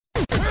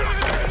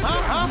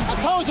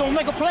told you, I'm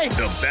gonna make a play.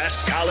 The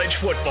best college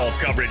football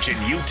coverage in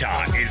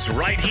Utah is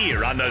right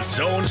here on the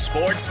Zone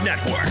Sports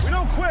Network. We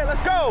don't quit.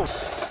 Let's go.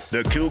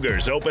 The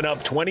Cougars open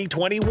up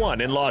 2021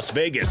 in Las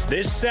Vegas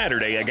this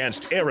Saturday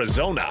against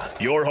Arizona.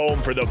 Your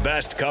home for the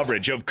best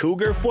coverage of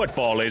Cougar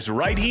football is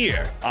right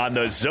here on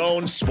the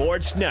Zone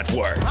Sports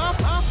Network.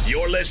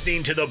 You're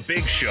listening to The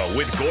Big Show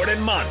with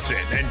Gordon Monson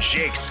and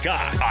Jake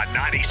Scott on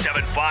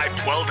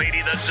 97.5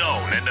 1280 The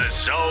Zone and the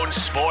Zone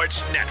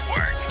Sports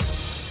Network.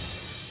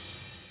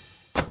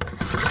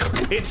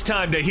 It's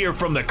time to hear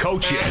from the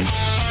coaches.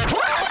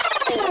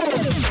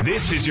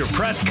 This is your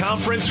press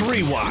conference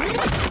rewind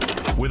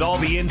with all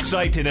the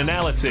insight and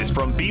analysis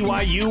from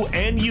BYU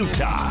and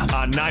Utah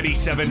on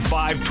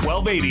 97.5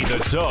 1280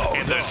 The Zone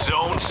and the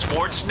Zone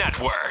Sports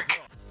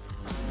Network.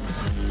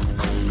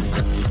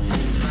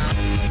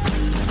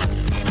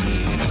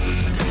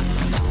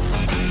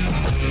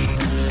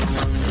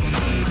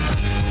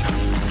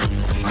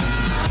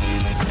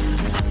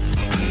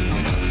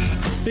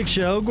 Big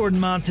Show, Gordon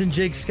Monson,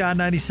 Jake Scott,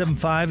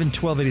 97.5 and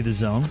 1280 The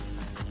Zone.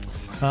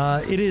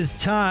 It is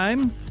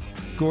time,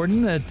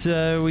 Gordon,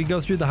 that we go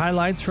through the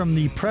highlights from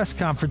the press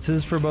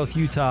conferences for both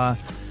Utah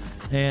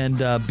and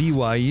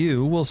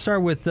BYU. We'll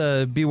start with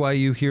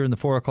BYU here in the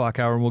 4 o'clock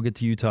hour, and we'll get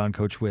to Utah and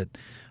Coach Witt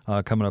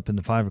coming up in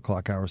the 5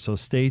 o'clock hour. So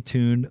stay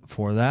tuned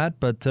for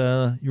that. But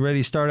you ready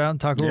to start out and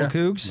talk a little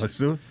Cougs? Let's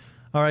do it.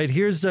 All right,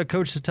 here's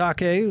Coach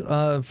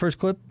Sitake. First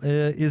clip.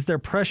 Is there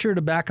pressure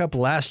to back up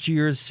last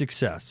year's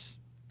success?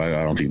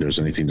 I don't think there's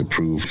anything to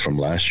prove from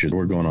last year.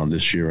 We're going on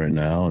this year right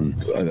now,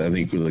 and I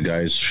think the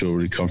guys feel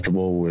really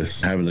comfortable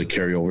with having the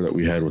carryover that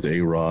we had with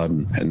A-Rod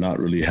and not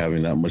really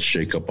having that much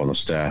shakeup on the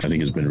staff. I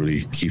think it's been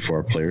really key for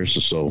our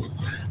players. So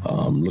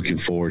looking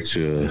forward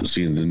to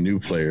seeing the new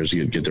players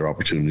get their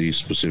opportunities,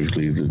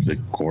 specifically the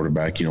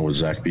quarterback, with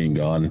Zach being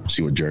gone,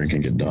 see what Jaron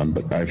can get done.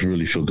 But I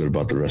really feel good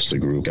about the rest of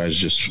the group. Guys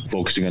just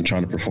focusing on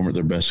trying to perform at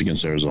their best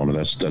against Arizona.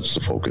 That's the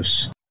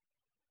focus.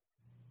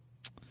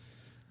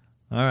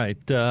 All right.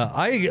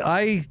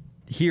 I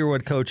hear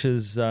what Coach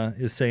is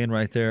saying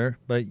right there,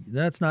 but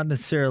that's not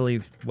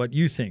necessarily what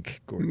you think,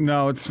 Gordon.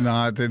 No, it's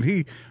not. But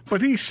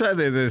he said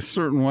it a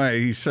certain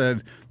way. He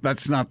said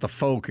that's not the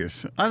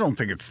focus. I don't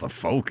think it's the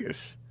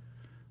focus,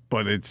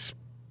 but it's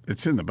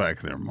in the back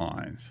of their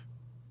minds.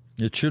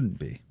 It shouldn't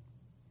be.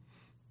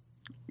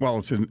 Well,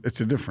 it's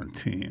a different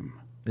team.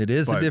 It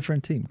is a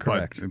different team,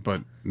 correct.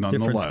 But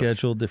nonetheless. Different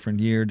schedule,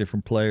 different year,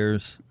 different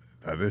players.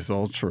 That is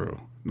all true.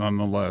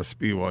 Nonetheless,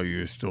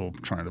 BYU is still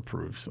trying to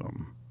prove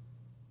something.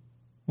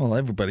 Well,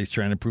 everybody's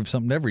trying to prove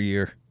something every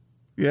year.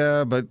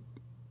 Yeah, but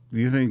do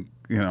you think,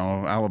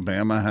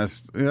 Alabama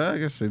has – I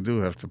guess they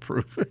do have to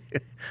prove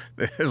it.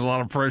 There's a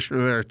lot of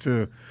pressure there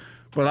too.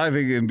 But I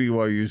think in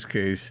BYU's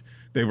case,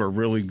 they were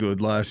really good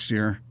last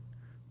year.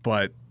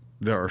 But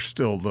there are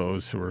still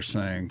those who are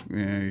saying,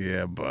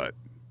 yeah, but.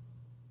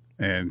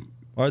 And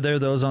are there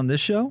those on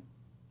this show?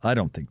 I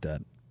don't think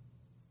that.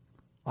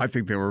 I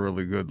think they were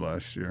really good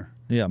last year.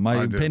 Yeah,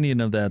 my opinion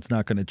of that's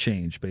not going to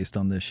change based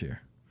on this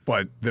year.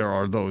 But there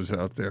are those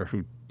out there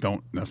who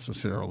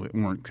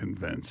weren't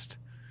convinced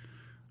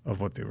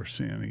of what they were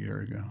seeing a year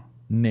ago.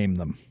 Name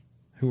them.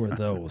 Who are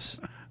those?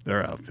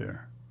 They're out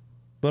there.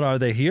 But are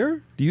they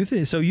here? Do you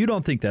think so? You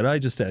don't think that? I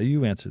just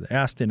you answered,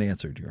 asked and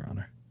answered, Your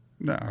Honor.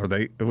 No, are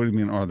they? What do you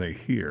mean? Are they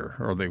here?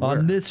 Are they on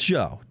where? This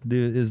show?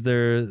 Is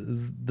there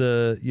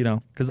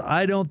because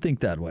I don't think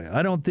that way.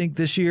 I don't think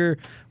this year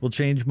will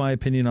change my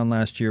opinion on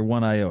last year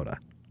one iota.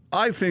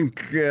 I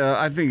think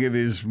it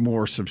is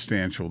more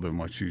substantial than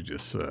what you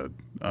just said.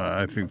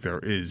 I think there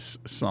is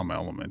some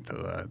element to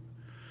that.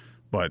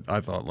 But I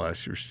thought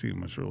last year's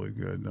team was really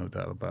good, no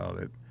doubt about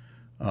it.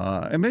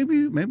 And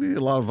maybe a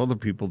lot of other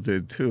people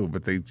did too,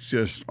 but they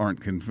just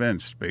aren't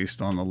convinced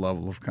based on the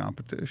level of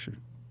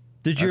competition.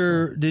 Did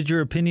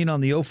your opinion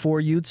on the 04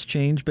 Utes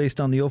change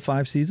based on the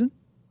 05 season?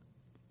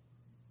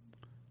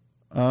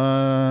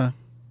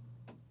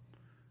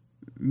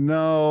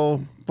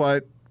 No,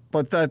 but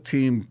that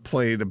team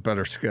played a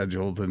better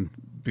schedule than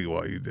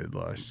BYU did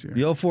last year.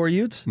 The 04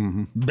 Utes?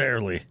 Mm-hmm.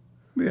 Barely.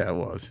 Yeah, it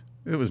was.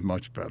 It was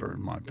much better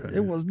in my opinion.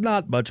 It was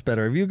not much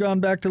better. Have you gone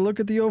back to look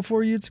at the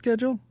 04 Utes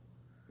schedule?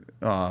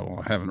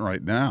 Well, I haven't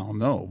right now,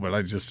 no. But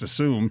I just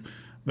assume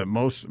that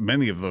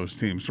many of those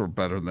teams were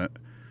better than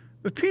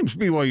the teams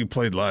BYU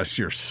played last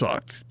year.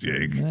 Sucked,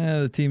 Jake.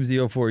 The teams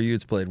the 04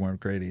 Utes played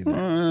weren't great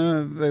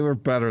either. They were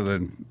better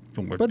than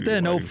what. But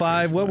then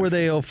 05, what were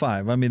they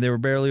 05? I mean, they were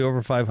barely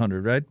over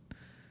 500, right?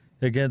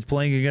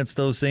 Playing against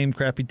those same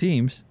crappy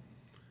teams.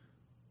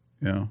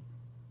 Yeah.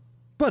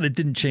 But it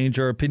didn't change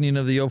our opinion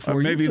of the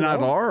 04 Utes. Maybe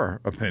not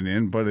our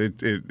opinion, but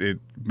it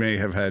may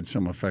have had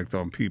some effect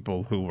on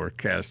people who were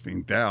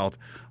casting doubt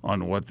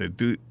on what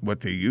the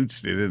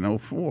Utes did in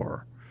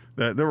 04.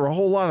 There were a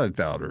whole lot of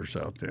doubters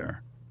out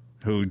there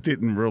who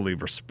didn't really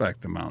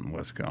respect the Mountain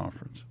West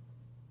Conference.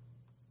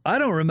 I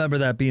don't remember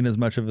that being as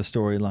much of a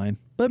storyline,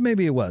 but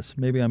maybe it was.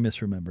 Maybe I'm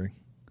misremembering.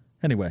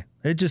 Anyway,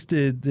 it just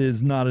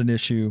is not an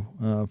issue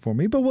for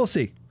me, but we'll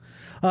see.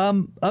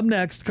 Up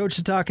next,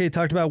 Coach Sitake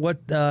talked about what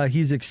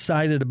he's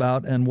excited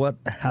about and what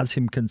has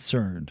him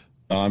concerned.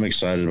 I'm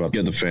excited about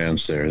getting the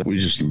fans there. We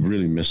just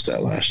really missed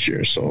that last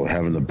year. So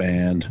having the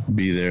band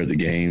be there at the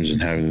games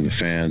and having the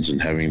fans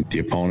and having the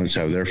opponents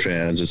have their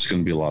fans, it's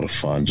going to be a lot of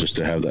fun just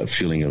to have that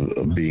feeling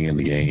of being in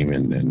the game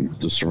and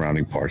the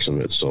surrounding parts of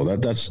it. So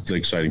that's the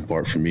exciting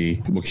part for me.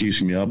 What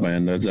keeps me up,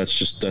 man, that's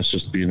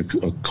just being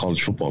a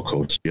college football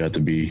coach. You have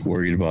to be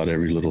worried about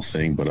every little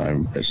thing, but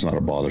it's not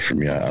a bother for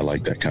me. I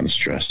like that kind of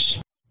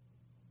stress.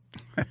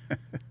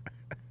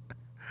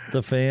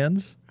 The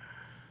fans?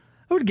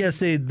 I would guess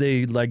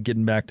they like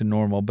getting back to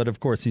normal, but of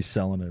course he's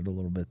selling it a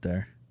little bit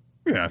there.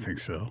 Yeah, I think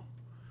so.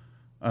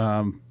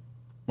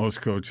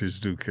 Most coaches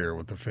do care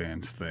what the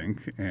fans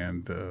think,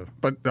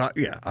 but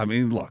yeah, I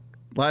mean, look,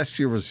 last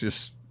year was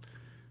just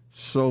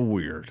so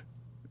weird,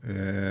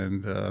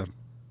 and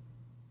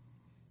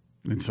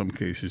in some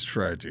cases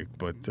tragic.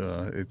 But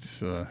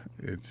it's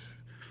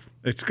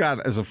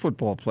got, as a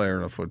football player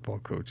and a football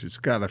coach, it's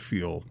got to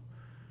feel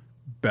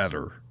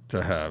better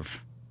to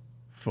have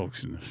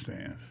folks in the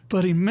stands.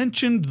 But he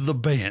mentioned the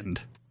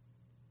band.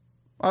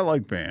 I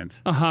like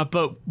bands.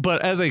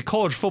 But as a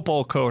college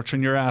football coach,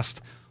 and you're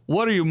asked,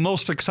 what are you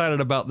most excited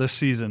about this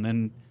season?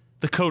 And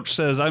the coach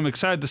says, I'm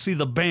excited to see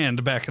the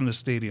band back in the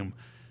stadium.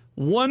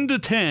 1 to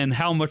 10,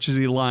 how much is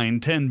he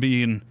lying? 10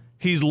 being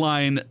he's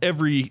lying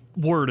every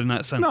word in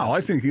that sentence. No,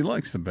 I think he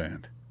likes the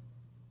band.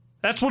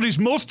 That's what he's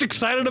most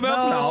excited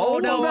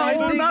about? No, I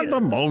think not the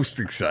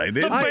most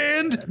excited. The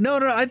band? No,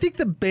 I think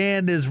the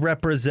band is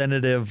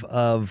representative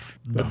of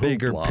the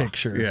bigger hoopla.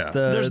 picture. Yeah.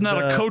 There's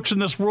not a coach in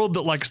this world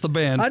that likes the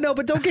band. I know,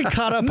 but don't get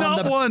caught up Not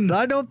on the one.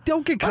 I don't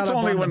get caught That's up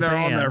only on when the they're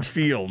band. on their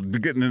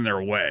field, getting in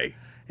their way.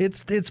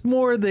 It's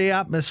more the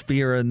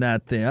atmosphere and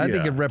that thing. I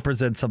think Yeah. it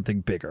represents something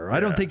bigger. I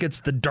don't think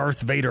it's the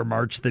Darth Vader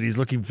march that he's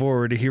looking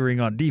forward to hearing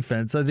on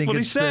defense. I think what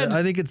he said.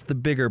 I think it's the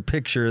bigger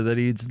picture that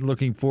he's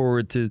looking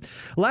forward to.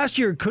 Last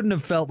year couldn't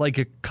have felt like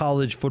a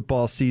college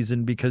football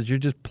season because you're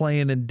just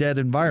playing in dead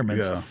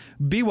environments. Yeah.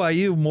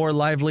 BYU more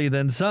lively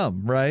than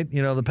some, right?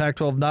 You know, the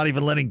Pac-12 not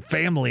even letting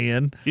family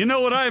in. You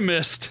know what I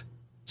missed?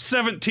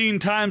 17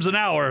 times an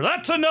hour.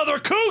 That's another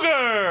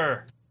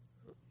Cougar!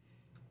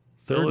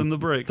 Fill in the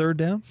break. Third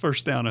down?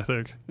 First down, I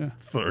think. Yeah,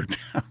 Third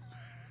down.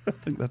 I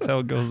think that's how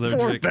it goes there,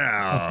 Fourth Jake.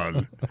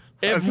 down.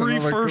 Every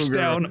That's another first Cougar.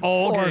 down,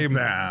 all Fourth game.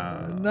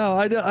 down. No,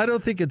 I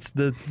don't think it's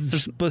the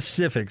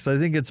specifics. I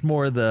think it's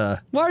more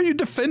the... Why are you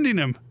defending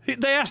him?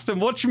 They asked him,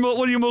 what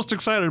are you most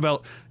excited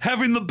about?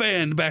 Having the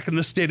band back in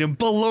the stadium.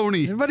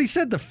 Baloney. But he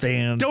said the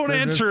fans. Don't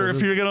answer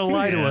if you're going to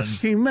lie to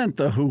us. He meant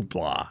the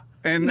hoopla.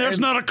 And There's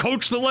not a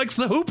coach that likes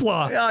the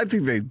hoopla. Yeah, I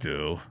think they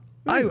do.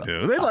 They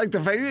do. They like the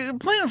fact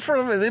playing in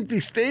front of an empty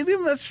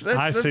stadium. I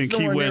that's think he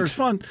nowhere near went. as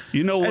fun.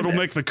 You know what'll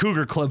make the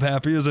Cougar Club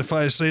happy is if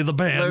I say the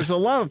band. There's a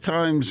lot of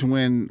times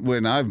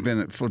when I've been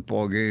at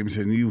football games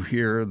and you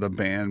hear the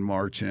band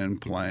march in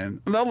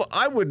playing. Now,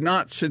 I would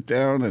not sit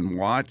down and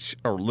watch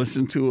or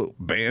listen to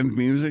band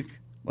music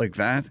like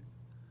that.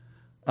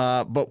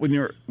 But when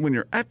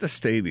you're at the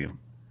stadium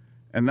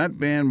and that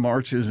band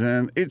marches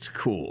in, it's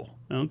cool.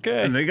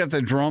 Okay. And they got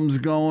the drums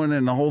going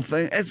and the whole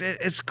thing.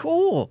 It's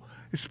cool.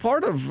 It's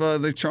part of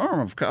the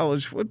charm of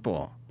college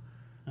football.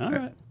 All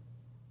right.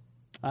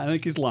 I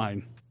think he's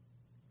lying.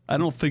 I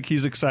don't think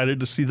he's excited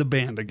to see the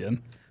band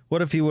again.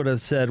 What if he would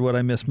have said what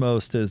I miss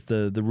most is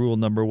the rule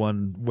number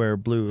 1, wear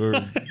blue, or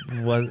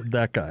what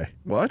that guy?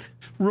 What?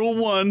 Rule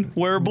 1,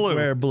 wear blue.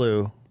 Wear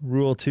blue.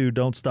 Rule 2,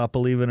 don't stop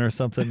believing or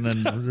something.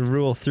 And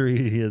rule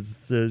 3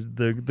 is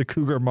the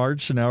Cougar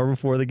March an hour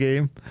before the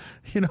game.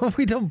 You know,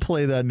 we don't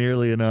play that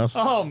nearly enough.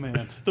 Oh,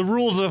 man. The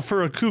rules are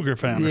for a Cougar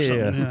fan or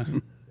something. Yeah.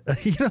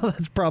 You know,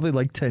 that's probably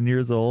like 10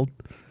 years old.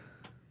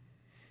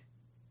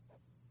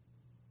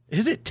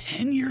 Is it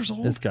 10 years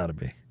old? It's got to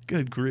be.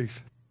 Good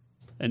grief.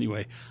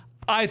 Anyway,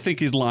 I think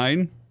he's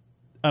lying.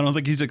 I don't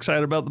think he's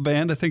excited about the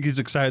band. I think he's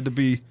excited to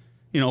be,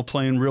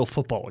 playing real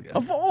football again.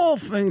 Of all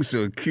things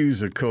to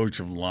accuse a coach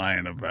of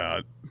lying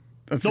about,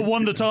 That's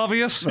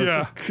obvious?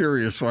 That's a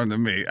curious one to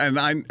me. And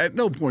at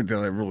no point did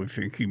I really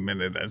think he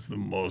meant it as the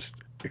most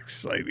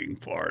exciting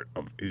part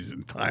of his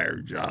entire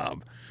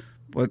job.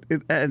 But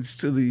it adds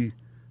to the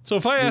So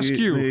if I ask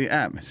you, the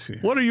atmosphere.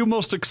 What are you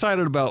most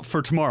excited about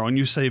for tomorrow? And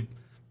you say,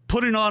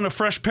 putting on a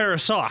fresh pair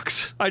of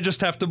socks. I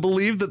just have to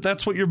believe that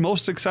that's what you're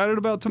most excited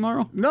about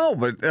tomorrow? No,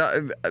 but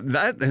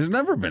that has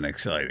never been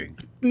exciting.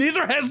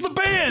 Neither has the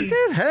band.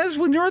 It has.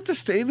 When you're at the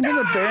stadium and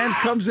a band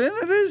comes in,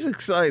 it is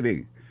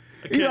exciting.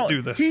 I can't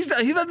do this. He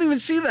doesn't even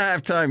see the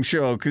halftime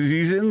show because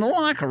he's in the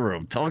locker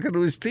room talking to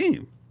his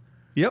team.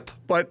 Yep.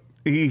 But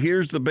he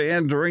hears the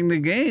band during the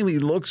game. He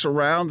looks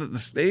around at the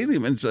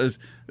stadium and says,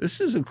 this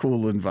is a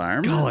cool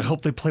environment. God, I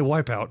hope they play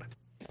Wipeout.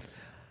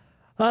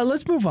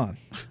 Let's move on.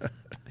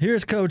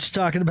 Here's Coach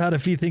talking about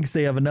if he thinks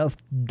they have enough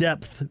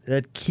depth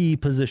at key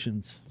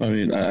positions. I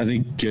mean, I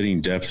think getting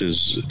depth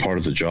is part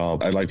of the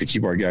job. I'd like to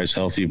keep our guys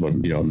healthy, but,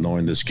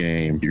 knowing this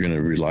game, you're going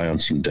to rely on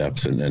some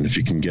depth. And if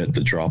you can get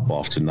the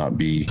drop-off to not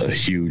be a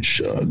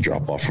huge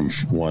drop-off from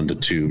 1 to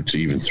 2 to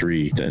even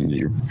 3, then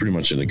you're pretty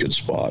much in a good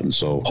spot. And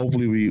so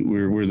hopefully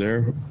we're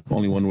there.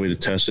 Only one way to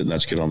test it, and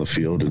that's get on the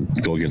field and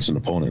go against an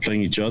opponent.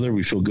 Playing each other,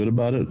 we feel good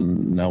about it,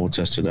 and now we'll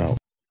test it out.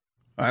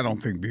 I don't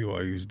think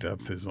BYU's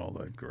depth is all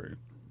that great.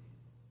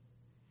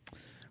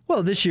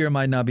 Well, this year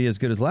might not be as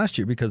good as last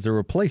year because they're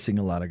replacing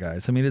a lot of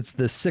guys. I mean, it's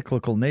the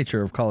cyclical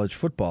nature of college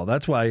football.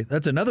 That's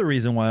another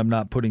reason why I'm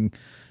not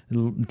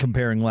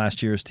comparing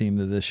last year's team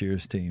to this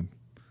year's team.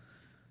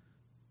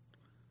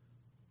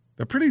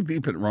 They're pretty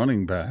deep at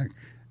running back,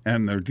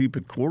 and they're deep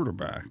at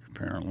quarterback,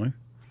 apparently.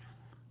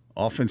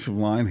 Offensive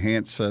line,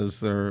 Hance says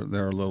they're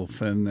a little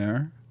thin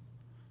there.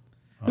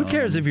 Who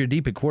cares if you're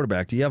deep at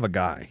quarterback? Do you have a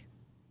guy?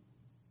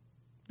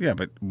 Yeah,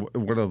 but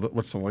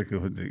what's the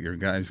likelihood that your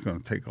guy's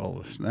going to take all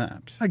the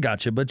snaps? I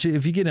got you, but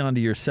if you get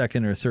onto your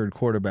second or third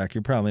quarterback,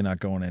 you're probably not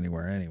going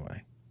anywhere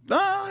anyway. No,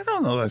 I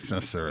don't know that's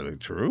necessarily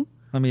true.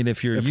 I mean,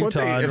 if you're Utah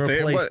and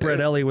replace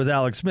Brett Ellie with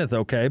Alex Smith,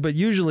 okay, but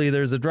usually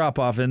there's a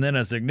drop-off and then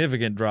a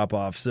significant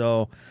drop-off.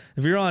 So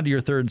if you're on to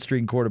your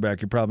third-string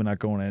quarterback, you're probably not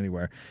going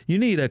anywhere. You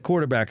need a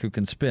quarterback who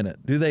can spin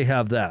it. Do they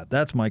have that?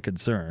 That's my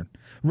concern.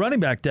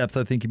 Running back depth,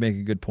 I think you make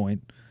a good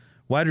point.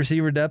 Wide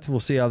receiver depth, we'll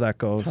see how that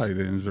goes. Tight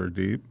ends are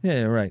deep.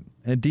 Yeah, right.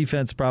 And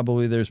defense,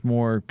 probably there's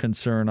more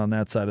concern on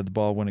that side of the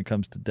ball when it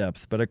comes to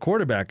depth. But at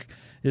quarterback,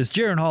 is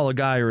Jaron Hall a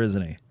guy or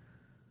isn't he?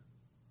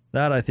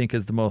 That, I think,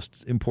 is the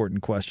most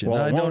important question.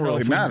 Well, it won't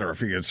really matter if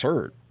he gets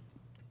hurt.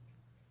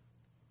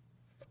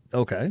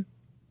 Okay.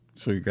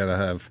 So you got to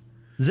have...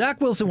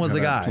 Zach Wilson was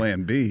the guy.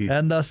 Plan B.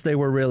 And thus they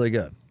were really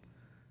good.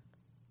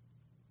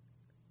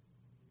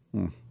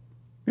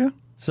 Yeah.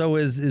 So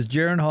is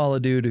Jaron Hall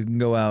a dude who can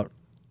go out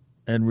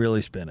and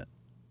really spin it?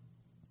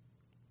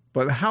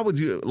 But how would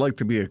you like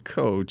to be a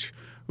coach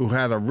who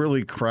had a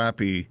really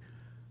crappy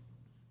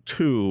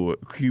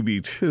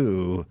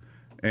QB2,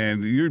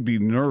 and you'd be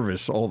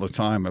nervous all the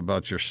time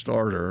about your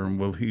starter, and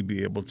will he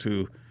be able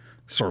to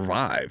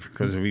survive?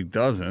 Because if he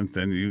doesn't,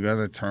 then you got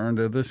to turn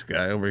to this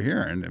guy over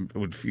here, and it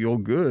would feel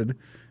good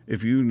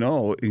if you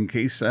know, in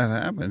case that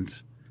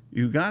happens,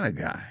 you got a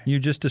guy. You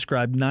just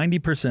described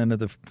 90% of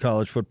the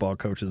college football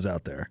coaches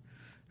out there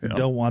who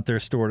don't want their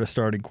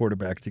starting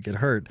quarterback to get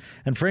hurt.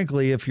 And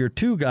frankly, if your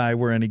two guy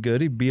were any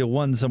good, he'd be a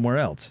one somewhere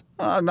else.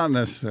 Not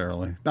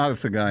necessarily. Not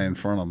if the guy in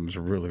front of him is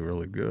really,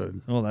 really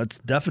good. Well, that's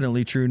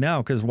definitely true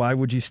now, because why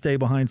would you stay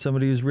behind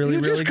somebody who's really,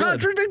 really good? You just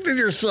contradicted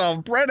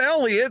yourself. Brett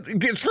Elliott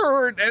gets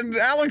hurt and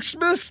Alex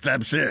Smith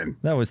steps in.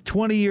 That was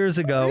 20 years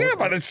ago. Yeah,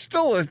 but it's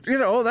still,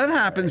 that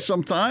happens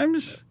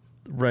sometimes.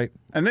 Right.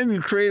 And then you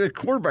create a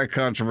quarterback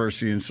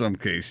controversy in some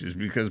cases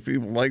because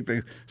people like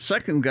the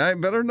second guy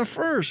better than the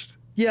first.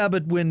 Yeah,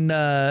 but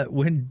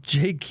when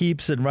Jake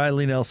Keeps and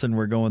Riley Nelson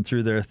were going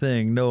through their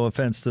thing, no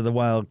offense to the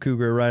Wild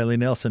Cougar Riley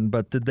Nelson,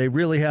 but did they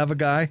really have a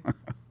guy?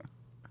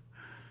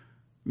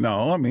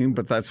 No,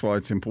 but that's why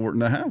it's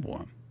important to have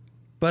one.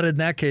 But in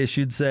that case,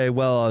 you'd say,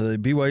 well,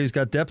 BYU's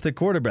got depth at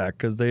quarterback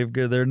because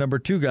their number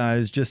two guy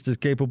is just as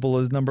capable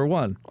as number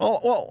one.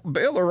 Oh, well,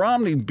 Baylor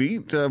Romney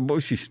beat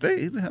Boise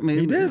State.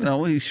 He did.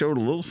 He showed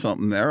a little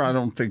something there. I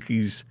don't think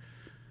he's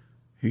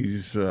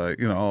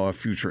a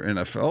future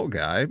NFL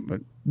guy,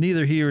 but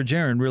neither he or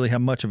Jaron really have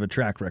much of a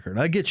track record.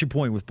 I get your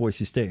point with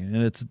Boise State,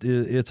 and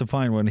it's a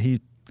fine one. He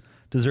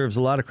deserves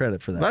a lot of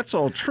credit for that. That's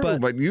all true,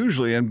 but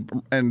usually, and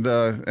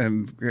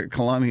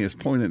Kalani has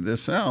pointed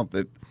this out,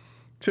 that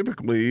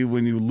typically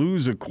when you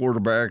lose a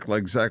quarterback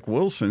like Zach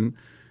Wilson,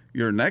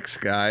 your next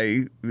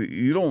guy,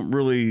 you don't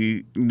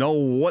really know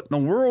what in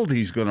the world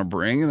he's going to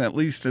bring, and at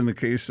least in the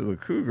case of the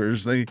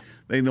Cougars, they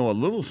know a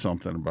little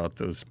something about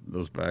those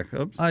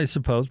backups. I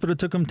suppose, but it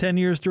took them 10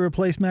 years to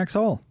replace Max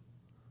Hall.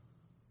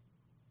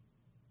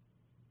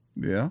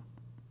 Yeah.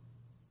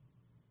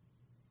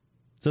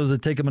 So does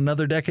it take him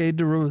another decade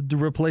to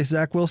replace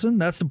Zach Wilson?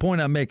 That's the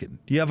point I'm making.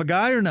 Do you have a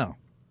guy or no?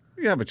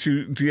 Yeah, but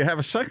do you have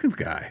a second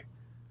guy?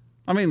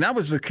 That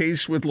was the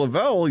case with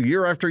Lavelle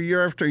year after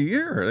year after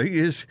year.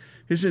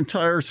 His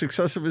entire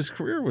success of his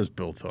career was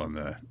built on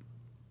that.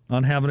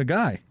 On having a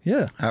guy,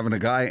 yeah. Having a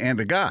guy and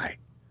a guy.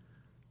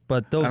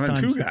 But those having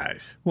times, two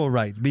guys. Well,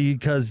 right,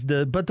 because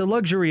the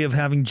luxury of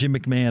having Jim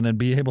McMahon and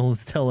be able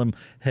to tell him,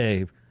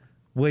 hey,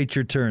 wait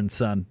your turn,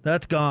 son.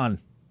 That's gone.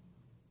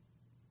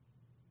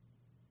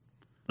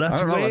 That's I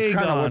don't know. way That's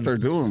kind gone. of what they're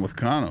doing with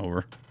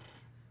Conover.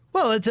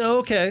 Well, it's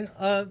okay.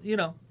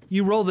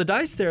 You roll the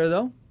dice there,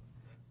 though.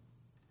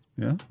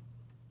 Yeah.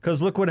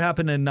 Because look what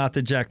happened, and not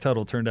that Jack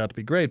Tuttle turned out to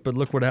be great, but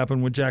look what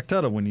happened with Jack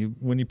Tuttle when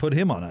you put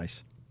him on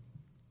ice.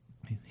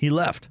 He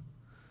left.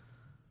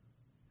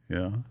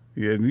 Yeah.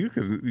 Yeah, and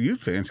you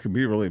fans can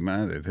be really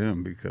mad at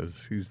him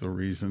because he's the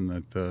reason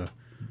that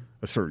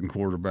a certain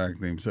quarterback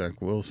named Zach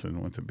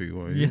Wilson went to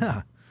BYU.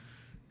 Yeah.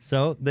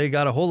 So they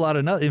got a whole lot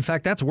of in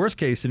fact, that's worst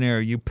case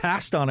scenario. You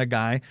passed on a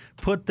guy,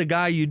 put the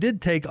guy you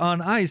did take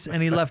on ice,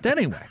 and he left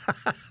anyway.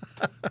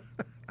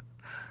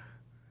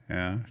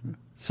 Yeah.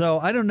 So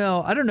I don't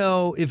know. I don't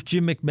know if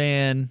Jim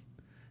McMahon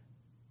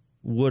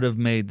would have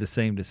made the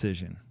same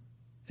decision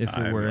if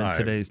it were in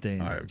today's day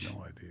and age. I have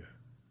no idea.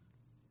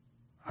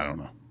 I don't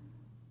know.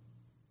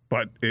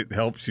 But it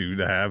helps you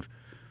to have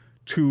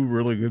two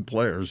really good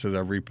players at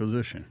every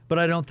position. But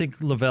I don't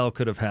think Lavelle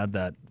could have had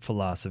that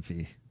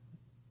philosophy,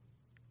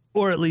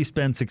 or at least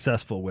been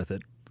successful with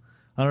it.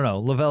 I don't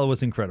know. Lavella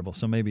was incredible,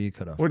 so maybe he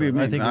could have. What do you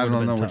mean? think I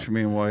don't know tough. what you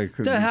mean. Why it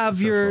could to be have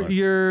successful.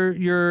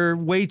 your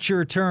wait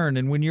your turn,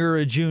 and when you're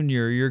a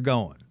junior, you're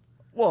going.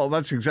 Well,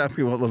 that's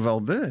exactly what Lavelle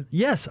did.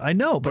 Yes, I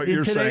know, but in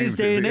you're today's saying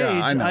day and yeah,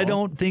 age, I I know.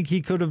 don't think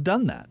he could have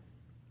done that.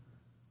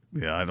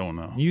 Yeah, I don't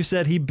know. You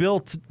said he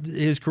built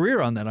his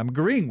career on that. I'm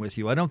agreeing with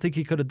you. I don't think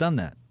he could have done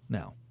that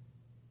now.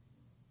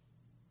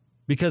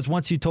 Because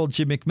once you told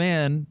Jim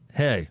McMahon,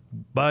 hey,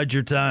 bide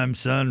your time,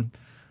 son,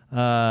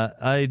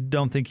 I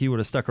don't think he would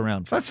have stuck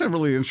around. That's a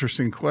really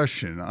interesting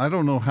question. I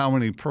don't know how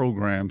many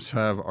programs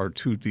are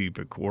too deep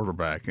at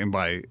quarterback, and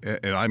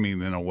I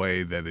mean in a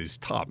way that is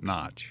top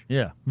notch.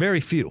 Yeah, very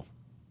few.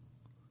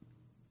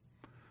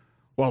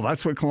 Well,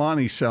 that's what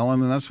Kalani's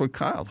selling, and that's what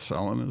Kyle's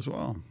selling as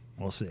well.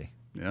 We'll see.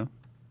 Yeah,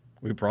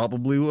 we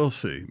probably will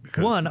see.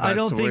 Because One, that's I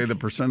don't the way think- the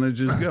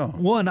percentages go.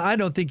 One, I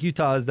don't think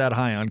Utah is that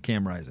high on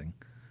Cam Rising.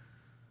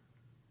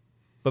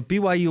 But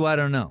BYU, I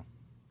don't know.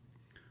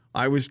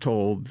 I was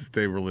told that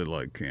they really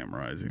like Cam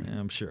Rising. Yeah,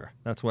 I'm sure.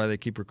 That's why they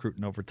keep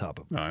recruiting over top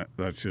of him.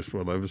 That's just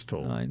what I was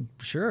told. I'm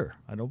sure.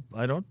 I'm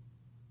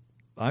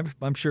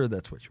sure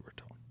that's what you were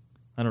told.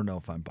 I don't know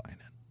if I'm buying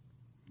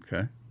it.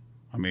 Okay.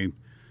 I mean,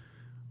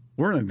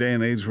 we're in a day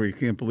and age where you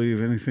can't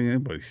believe anything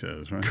anybody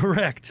says, right?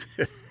 Correct.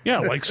 Yeah,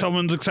 like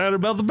someone's excited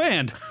about the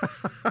band.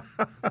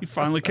 He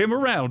finally came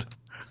around.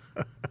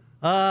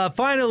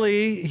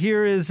 Finally,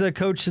 here is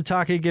Coach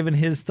Sitake giving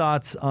his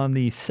thoughts on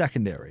the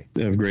secondary.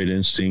 They have great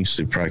instincts.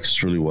 They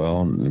practice really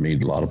well and they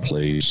made a lot of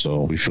plays.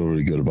 So we feel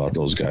really good about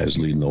those guys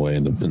leading the way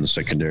in the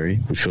secondary.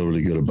 We feel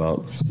really good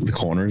about the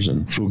corners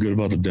and feel good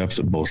about the depth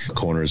at both the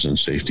corners and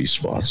safety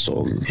spots.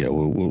 So, yeah,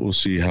 we'll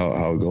see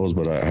how it goes,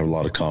 but I have a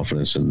lot of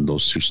confidence in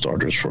those two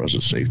starters for us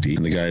at safety.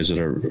 And the guys that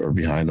are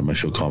behind them, I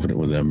feel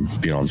confident with them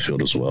being on the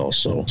field as well.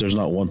 So there's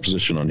not one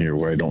position on here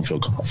where I don't feel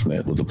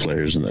confident with the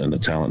players and the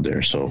talent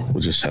there. So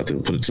we'll just have to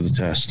put it to the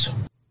test.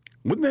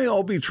 Wouldn't they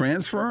all be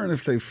transferring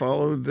if they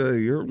followed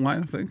your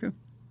line of thinking?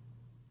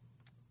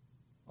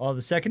 Oh,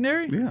 the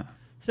secondary? Yeah.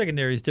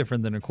 Secondary is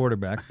different than a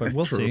quarterback, but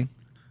we'll True. see.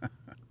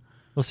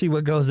 We'll see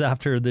what goes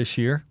after this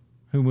year,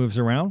 who moves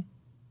around.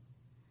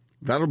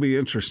 That'll be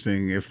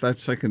interesting. If that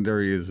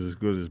secondary is as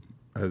good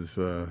as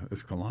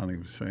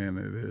Kalani was saying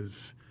it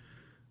is,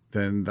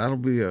 then that'll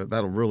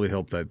really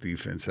help that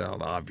defense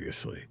out,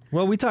 obviously.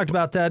 Well, we talked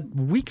about that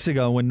weeks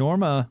ago when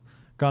Norma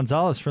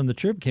Gonzalez from the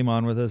Trib came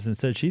on with us and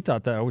said she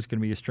thought that was going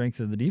to be a strength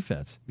of the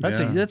defense.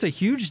 That's Yeah. that's a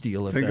huge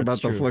deal. If Think that's about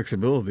true. the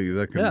flexibility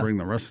that can Yeah. bring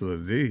the rest of the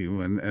D,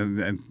 and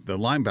the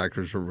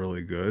linebackers are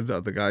really good.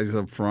 The guys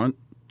up front,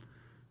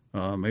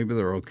 maybe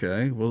they're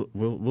okay.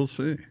 We'll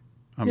see.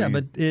 I Yeah,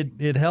 mean, but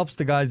it helps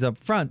the guys up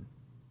front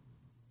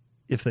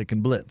if they can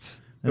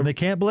blitz, and they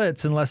can't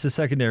blitz unless the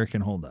secondary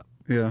can hold up.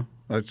 yeah,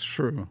 that's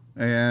true.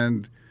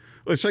 And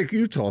it's like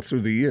Utah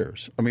through the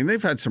years. I mean,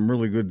 they've had some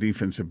really good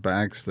defensive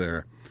backs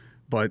there,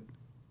 but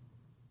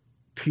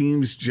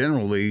teams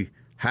generally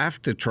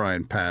have to try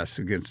and pass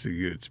against the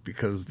Utes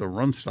because the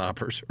run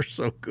stoppers are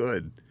so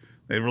good.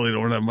 They really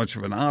don't have much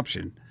of an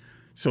option.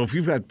 So if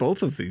you've got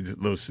both of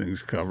those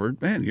things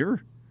covered, man,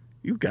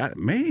 you got it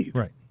made.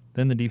 Right.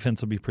 Then the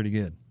defense will be pretty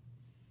good.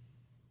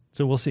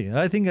 So we'll see.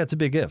 I think that's a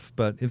big if,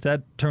 but if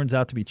that turns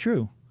out to be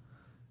true,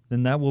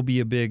 then that will be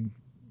a big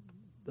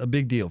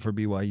deal for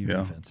BYU Yeah,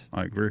 defense.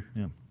 I agree.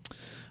 Yeah.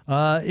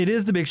 It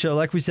is the big show.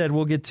 Like we said,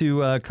 we'll get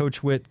to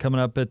Coach Witt coming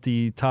up at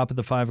the top of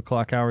the 5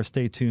 o'clock hour.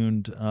 Stay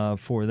tuned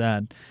for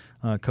that.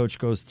 Coach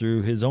goes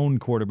through his own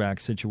quarterback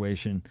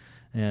situation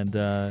and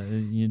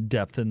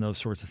depth and those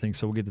sorts of things.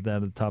 So we'll get to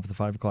that at the top of the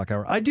 5 o'clock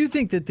hour. I do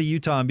think that the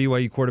Utah and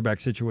BYU quarterback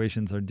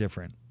situations are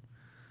different.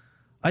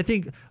 I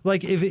think,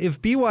 like,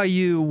 if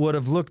BYU would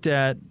have looked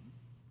at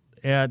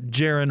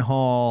Jaron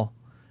Hall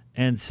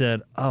and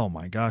said, oh,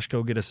 my gosh,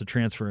 go get us a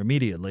transfer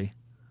immediately,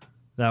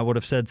 that would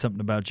have said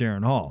something about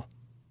Jaron Hall.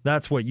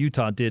 That's what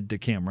Utah did to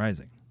Cam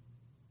Rising.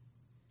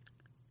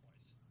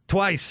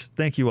 Twice.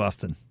 Thank you,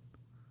 Austin.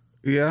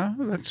 Yeah,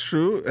 that's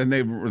true. And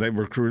they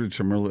recruited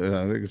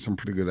some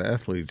pretty good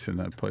athletes in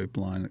that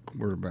pipeline at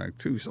quarterback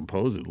too,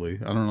 supposedly.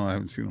 I don't know. I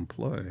haven't seen them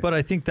play. But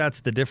I think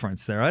that's the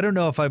difference there. I don't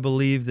know if I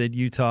believe that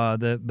Utah,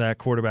 that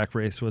quarterback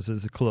race was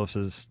as close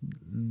as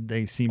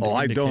they seem to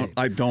indicate.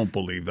 I don't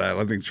believe that.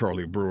 I think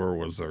Charlie Brewer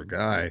was their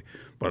guy.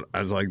 But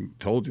as I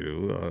told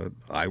you,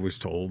 I was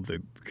told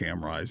that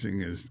Cam Rising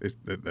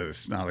that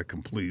it's not a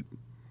complete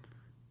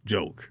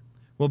joke.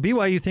 Well,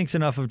 BYU thinks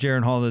enough of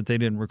Jaron Hall that they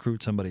didn't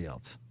recruit somebody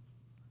else.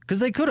 Because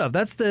they could have.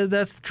 That's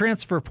the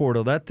transfer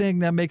portal. That thing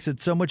that makes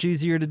it so much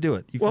easier to do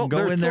it. You can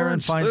go in there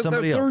and find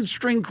somebody their else. third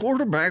string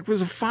quarterback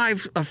was a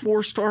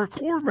 4-star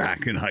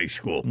quarterback in high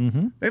school.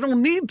 Mm-hmm. They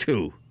don't need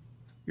to.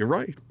 You're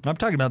right. I'm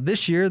talking about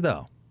this year,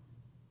 though.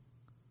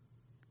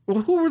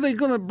 Well, who are they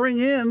going to bring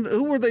in?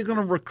 Who are they going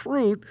to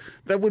recruit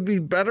that would be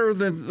better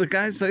than the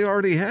guys they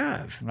already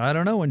have? I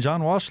don't know. When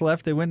John Walsh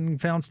left, they went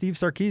and found Steve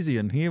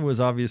Sarkisian. He was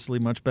obviously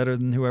much better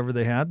than whoever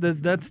they had.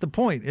 That's the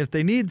point. If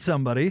they need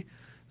somebody,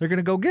 they're going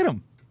to go get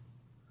him.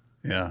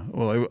 Yeah.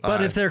 Well,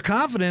 But if they're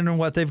confident in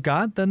what they've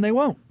got, then they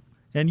won't.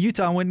 And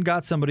Utah went and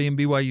got somebody, and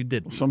BYU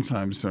didn't.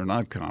 Sometimes they're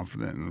not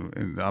confident,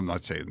 and I'm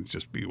not saying it's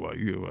just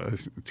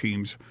BYU.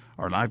 Teams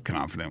are not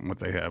confident in what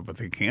they have, but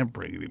they can't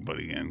bring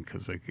anybody in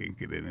because they can't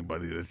get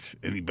anybody that's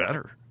any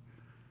better.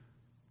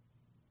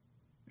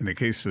 In the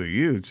case of the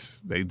Utes,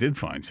 they did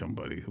find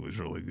somebody who was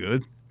really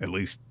good. At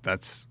least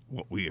that's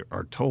what we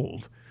are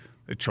told.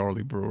 That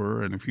Charlie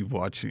Brewer, and if you've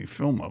watched any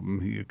film of him,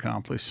 he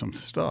accomplished some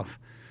stuff.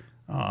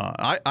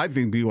 I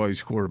think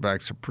BYU's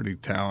quarterbacks are pretty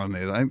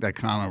talented. I think that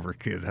Conover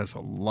kid has a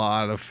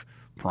lot of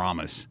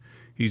promise.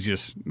 He's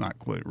just not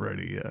quite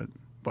ready yet.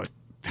 But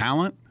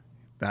talent,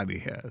 that he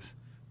has.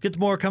 Get to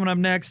more coming up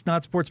next.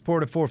 Not Sports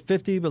Report at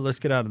 4:50, but let's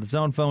get out of the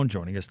zone phone.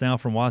 Joining us now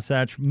from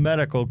Wasatch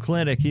Medical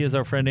Clinic, he is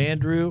our friend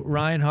Andrew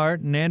Reinhardt.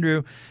 And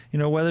Andrew,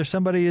 whether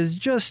somebody is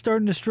just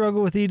starting to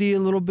struggle with ED a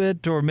little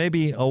bit or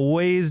maybe a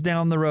ways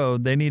down the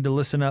road, they need to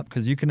listen up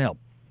because you can help.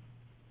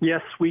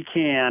 Yes, we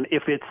can.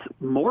 If it's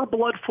more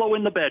blood flow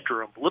in the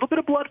bedroom, a little bit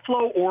of blood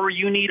flow, or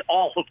you need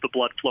all of the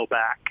blood flow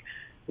back,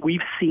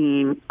 we've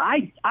seen,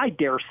 I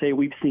dare say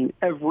we've seen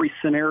every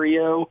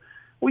scenario.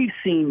 We've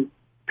seen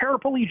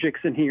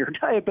paraplegics in here,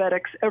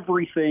 diabetics,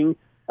 everything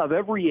of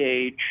every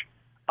age,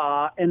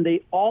 and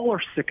they all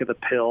are sick of the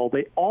pill.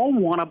 They all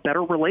want a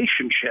better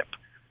relationship.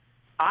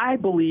 I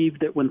believe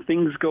that when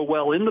things go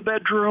well in the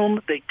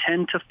bedroom, they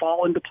tend to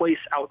fall into place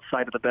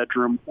outside of the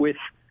bedroom with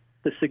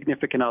the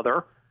significant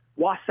other.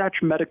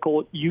 Wasatch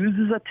Medical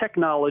uses a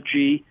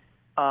technology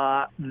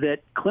that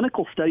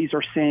clinical studies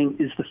are saying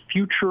is the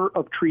future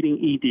of treating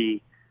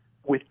ED.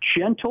 With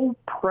gentle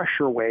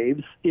pressure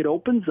waves, it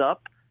opens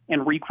up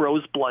and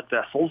regrows blood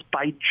vessels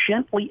by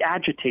gently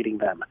agitating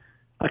them.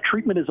 A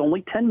treatment is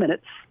only 10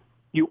 minutes.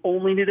 You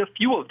only need a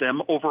few of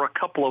them over a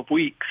couple of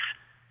weeks,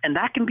 and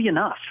that can be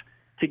enough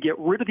to get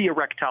rid of the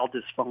erectile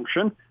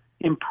dysfunction,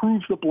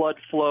 improve the blood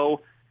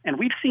flow, and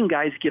we've seen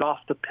guys get off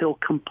the pill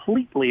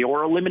completely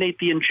or eliminate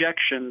the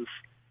injections.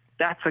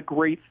 That's a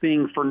great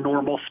thing for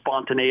normal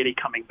spontaneity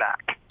coming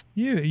back.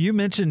 You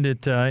mentioned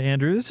it,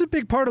 Andrew. This is a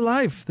big part of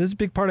life. This is a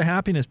big part of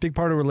happiness, big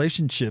part of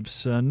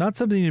relationships, not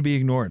something to be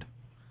ignored.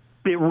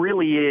 It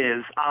really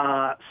is.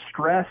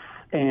 Stress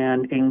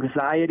and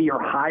anxiety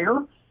are higher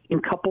in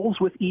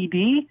couples with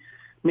ED.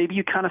 Maybe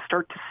you kind of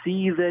start to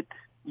see that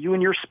you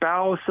and your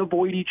spouse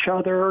avoid each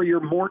other.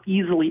 You're more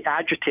easily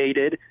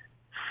agitated.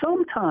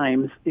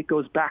 Sometimes it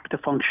goes back to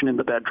function in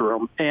the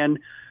bedroom. And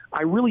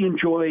I really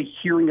enjoy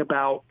hearing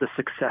about the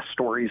success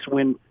stories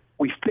when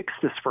we fix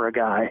this for a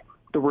guy.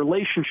 The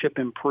relationship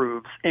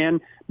improves,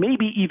 and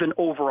maybe even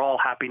overall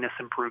happiness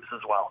improves as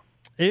well.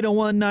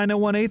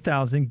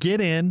 801-901-8000. Get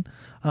in,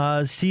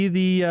 see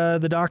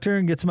the doctor,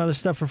 and get some other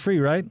stuff for free,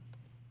 right?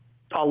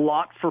 A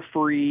lot for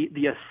free.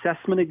 The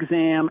assessment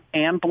exam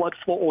and blood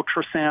flow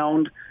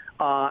ultrasound,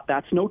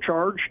 that's no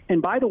charge.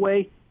 And by the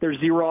way, there's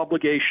zero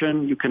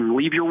obligation. You can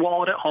leave your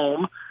wallet at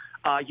home.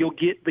 You'll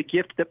get the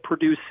gift that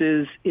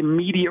produces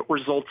immediate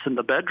results in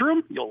the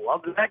bedroom. You'll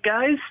love that,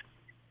 guys.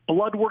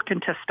 Blood work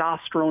and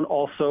testosterone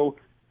also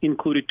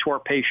included to our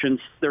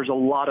patients. There's a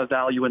lot of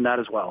value in that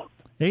as well.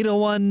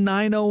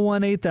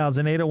 801-901-8000,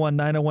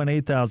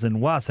 801-901-8000,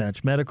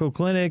 Wasatch Medical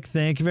Clinic.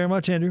 Thank you very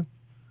much, Andrew.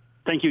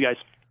 Thank you, guys.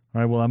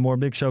 All right, we'll have more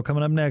Big Show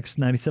coming up next,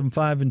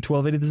 97.5 and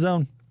 1280 The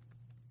Zone.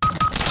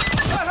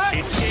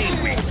 It's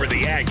game week for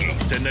the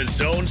Aggies, and the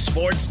Zone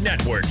Sports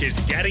Network is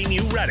getting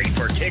you ready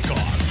for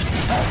kickoff.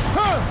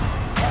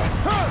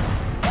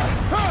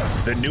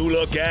 The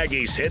new-look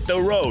Aggies hit the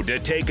road to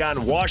take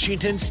on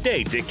Washington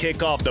State to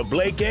kick off the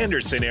Blake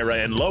Anderson era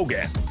in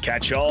Logan.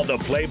 Catch all the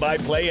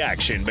play-by-play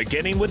action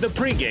beginning with the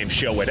pregame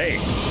show at 8.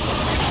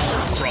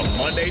 From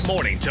Monday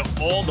morning to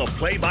all the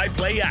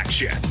play-by-play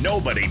action,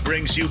 nobody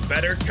brings you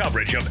better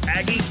coverage of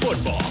Aggie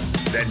football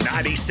than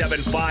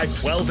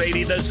 97.5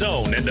 1280 The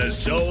Zone and the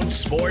Zone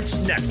Sports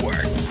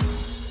Network.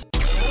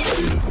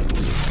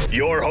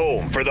 Your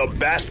home for the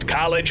best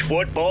college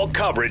football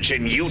coverage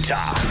in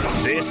Utah.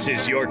 This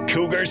is your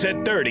Cougars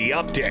at 30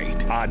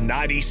 update on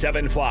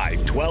 97.5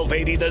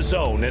 1280 The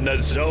Zone and the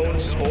Zone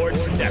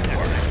Sports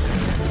Network.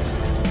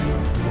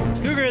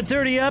 Cougar at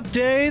 30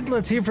 update.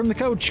 Let's hear from the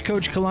coach.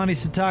 Coach Kalani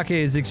Sitake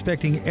is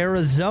expecting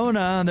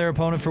Arizona, their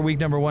opponent for week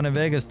number 1 in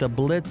Vegas, to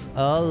blitz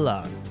a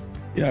lot.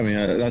 Yeah, I mean,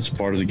 that's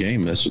part of the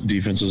game. That's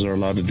defenses are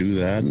allowed to do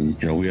that, and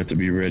we have to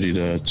be ready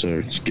to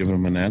give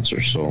them an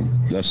answer. So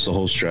that's the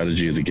whole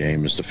strategy of the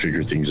game, is to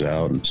figure things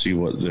out and see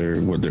what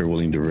they're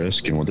willing to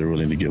risk and what they're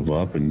willing to give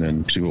up, and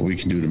then see what we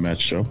can do to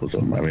match up with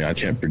them. I mean, I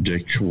can't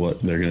predict what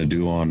they're going to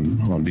do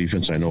on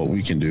defense. I know what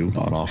we can do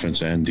on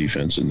offense and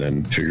defense, and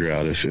then figure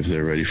out if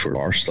they're ready for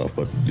our stuff.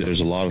 But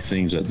there's a lot of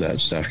things that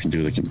staff can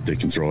do. They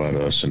can throw at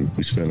us, and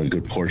we spent a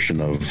good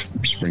portion of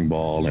spring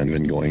ball and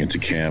then going into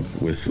camp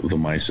with the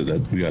mindset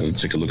that we got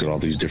to take a look at all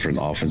these different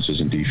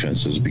offenses and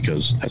defenses,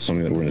 because that's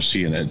something that we're going to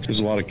see. And there's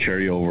a lot of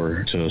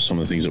carryover to some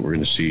of the things that we're going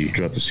to see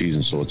throughout the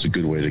season. So it's a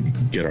good way to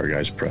get our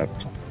guys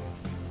prepped.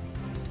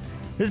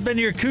 This has been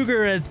your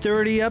Cougar at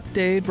 30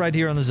 update right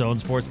here on the Zone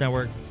Sports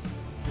Network.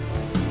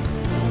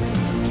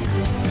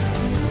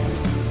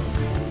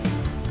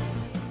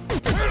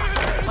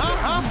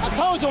 I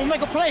told you I'm gonna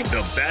make a play.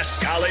 The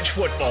best college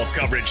football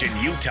coverage in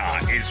Utah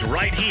is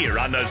right here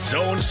on the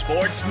Zone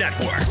Sports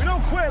Network. We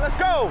don't quit. Let's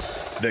go.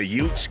 The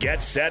Utes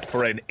get set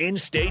for an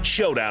in-state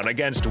showdown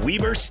against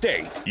Weber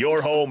State.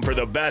 Your home for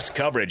the best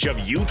coverage of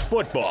Ute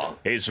football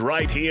is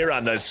right here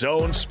on the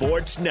Zone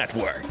Sports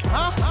Network.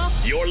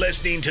 You're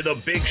listening to The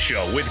Big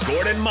Show with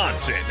Gordon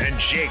Monson and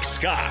Jake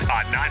Scott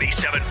on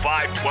 97.5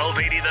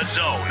 1280 The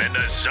Zone and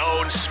the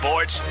Zone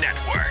Sports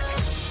Network.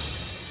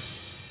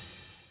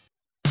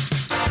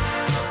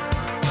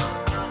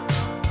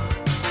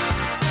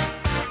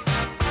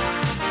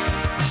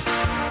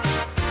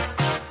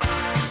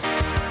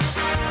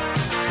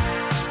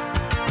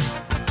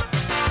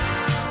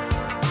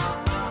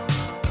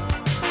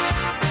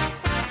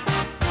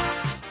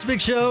 Big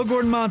Show,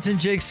 Gordon Monson,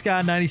 Jake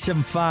Scott,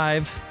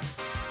 97.5,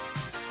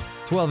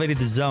 1280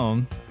 The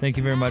Zone. Thank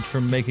you very much for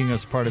making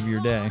us part of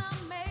your day.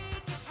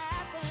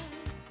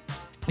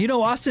 You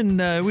know, Austin,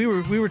 we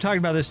were talking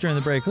about this during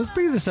the break. Let's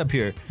bring this up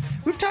here.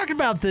 We've talked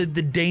about the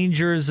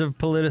dangers of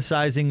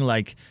politicizing,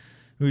 like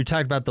we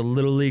talked about the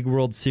Little League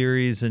World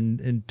Series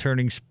and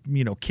turning,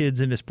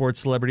 kids into sports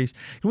celebrities.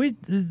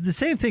 The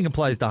same thing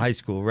applies to high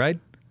school, right?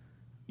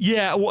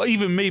 Yeah, well,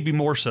 even maybe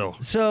more so.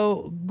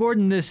 So,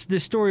 Gordon, this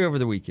story over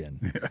the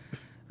weekend.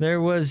 Yes.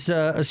 There was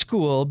a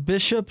school,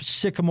 Bishop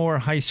Sycamore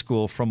High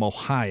School from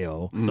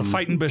Ohio. The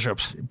Fighting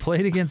Bishops.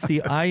 Played against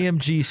the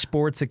IMG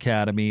Sports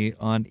Academy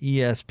on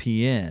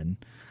ESPN.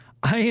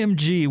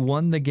 IMG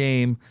won the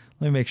game.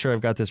 Let me make sure I've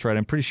got this right.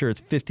 I'm pretty sure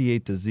it's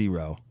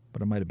 58-0,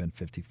 but it might have been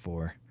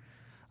 54.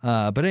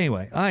 But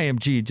anyway,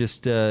 IMG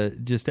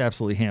just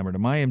absolutely hammered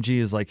them. IMG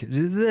is like,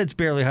 that's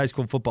barely high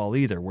school football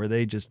either, where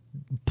they just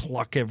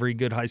pluck every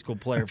good high school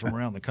player from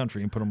around the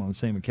country and put them on the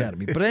same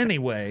academy. But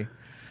anyway,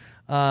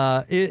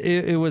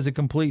 it was a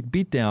complete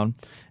beatdown,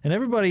 and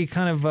everybody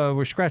kind of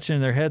were scratching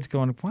their heads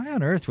going, why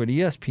on earth would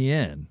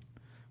ESPN?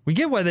 We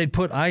get why they'd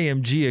put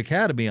IMG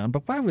Academy on,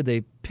 but why would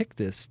they pick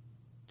this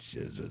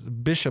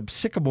Bishop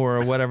Sycamore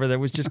or whatever that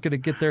was just going to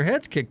get their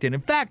heads kicked in?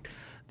 In fact,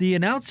 the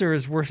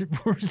announcers were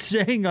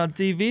saying on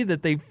TV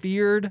that they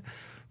feared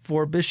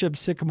for Bishop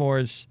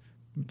Sycamore's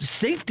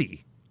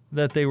safety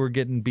that they were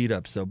getting beat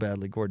up so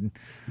badly, Gordon.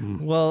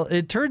 Well,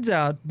 it turns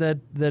out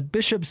that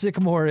Bishop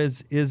Sycamore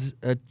is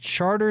a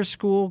charter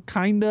school,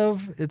 kind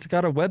of. It's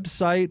got a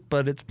website,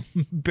 but it's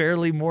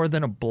barely more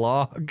than a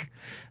blog.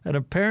 And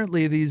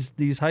apparently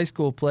these high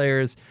school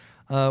players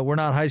were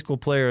not high school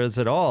players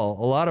at all.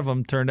 A lot of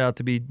them turned out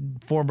to be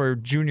former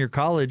junior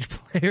college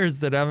players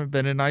that haven't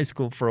been in high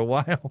school for a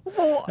while,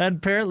 and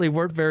apparently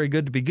weren't very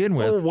good to begin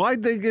with. Well,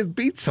 why'd they get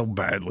beat so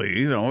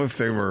badly? If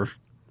they were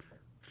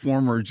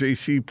former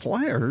JC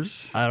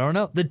players. I don't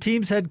know. The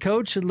team's head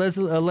coach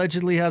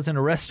allegedly has an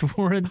arrest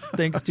warrant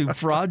thanks to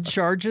fraud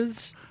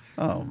charges.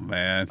 Oh,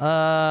 man.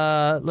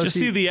 Did you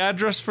see the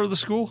address for the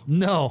school?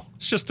 No.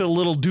 It's just a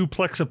little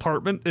duplex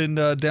apartment in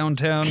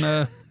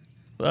downtown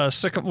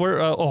Sycamore,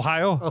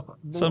 Ohio,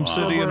 some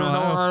city in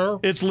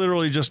Ohio. It's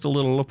literally just a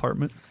little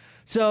apartment.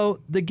 So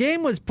the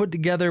game was put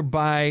together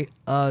by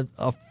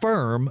a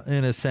firm,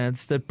 in a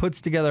sense, that puts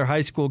together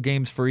high school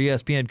games for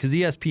ESPN because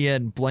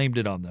ESPN blamed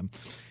it on them.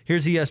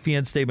 Here's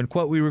ESPN's statement,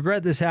 quote, "We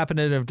regret this happened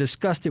and have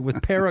discussed it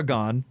with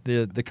Paragon,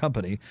 the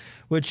company,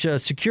 which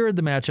secured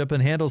the matchup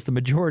and handles the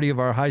majority of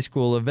our high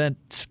school event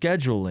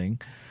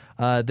scheduling.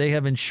 They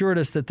have assured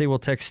us that they will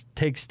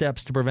take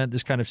steps to prevent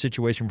this kind of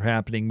situation from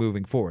happening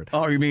moving forward."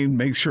 Oh, you mean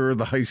make sure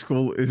the high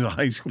school is a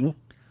high school?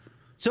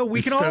 So we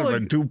Instead can all of a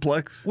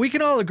duplex? We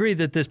can all agree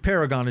that this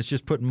Paragon is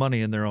just putting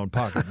money in their own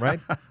pocket,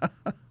 right?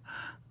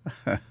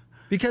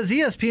 Because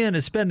ESPN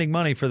is spending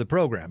money for the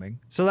programming,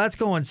 so that's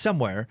going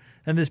somewhere.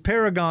 And this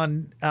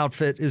Paragon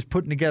outfit is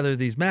putting together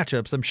these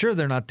matchups. I'm sure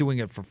they're not doing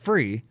it for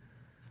free.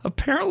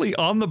 Apparently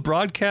on the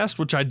broadcast,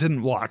 which I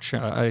didn't watch,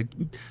 I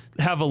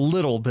have a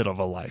little bit of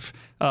a life,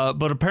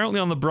 but apparently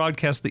on the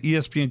broadcast, the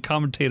ESPN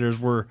commentators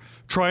were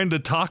trying to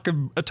talk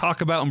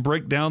about and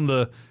break down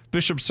the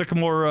Bishop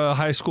Sycamore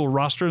High School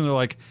roster, and they're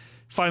like,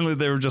 finally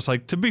they were just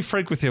like, to be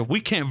frank with you,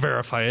 we can't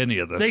verify any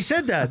of this. They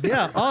said that,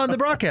 yeah, on the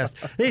broadcast.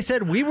 They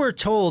said, we were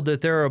told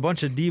that there are a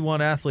bunch of D1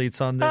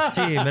 athletes on this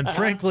team, and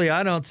frankly,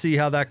 I don't see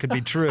how that could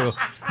be true.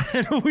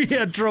 And we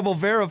had trouble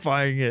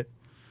verifying it.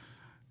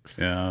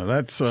 Yeah,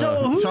 that's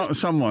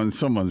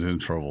someone's in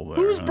trouble there.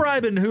 Who's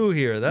bribing who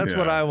here? That's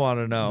what I want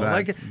to know.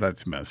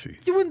 That's messy.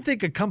 You wouldn't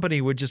think a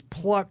company would just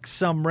pluck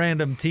some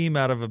random team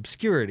out of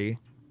obscurity.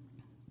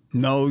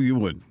 No, you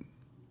wouldn't.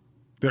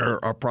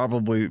 There are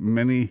probably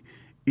many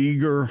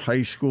eager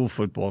high school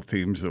football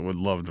teams that would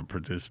love to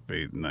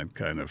participate in that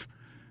kind of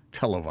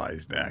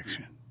televised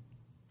action.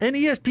 And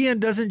ESPN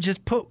doesn't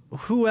just put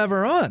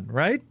whoever on,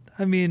 right?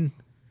 I mean...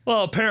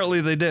 Well, apparently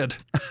they did,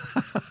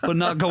 but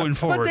not going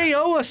forward. But they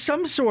owe us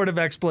some sort of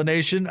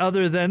explanation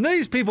other than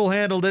these people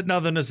handled it,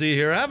 nothing to see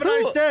here. Have a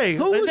nice day.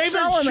 They've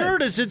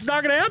assured us it's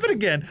not going to happen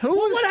again.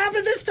 What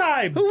happened this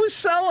time? Who was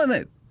selling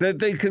it? That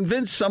they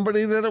convinced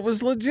somebody that it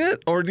was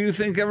legit? Or do you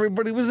think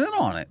everybody was in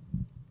on it?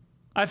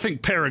 I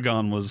think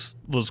Paragon was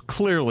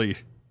clearly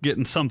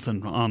getting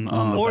something on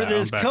or the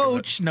this back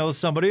coach knows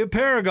somebody at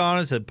Paragon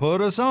and said, put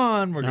us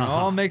on. We're going to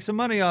Uh-huh. all make some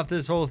money off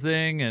this whole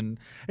thing. And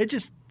it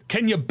just,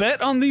 Can you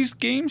bet on these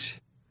games?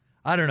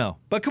 I don't know.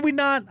 But could we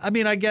not? I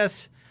mean, I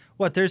guess,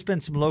 there's been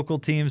some local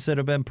teams that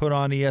have been put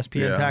on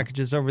ESPN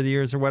packages over the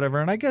years or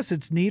whatever. And I guess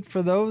it's neat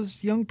for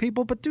those young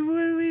people. But do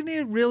we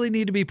really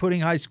need to be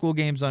putting high school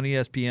games on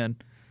ESPN?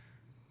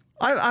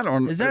 I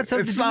don't. Is that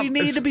something? Do we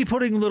need to be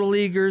putting little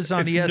leaguers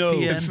on ESPN? No,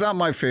 it's not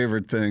my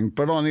favorite thing.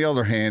 But on the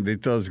other hand,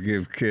 it does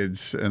give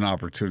kids an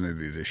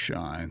opportunity to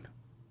shine.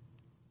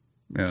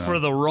 You know? For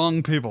the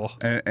wrong people.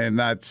 And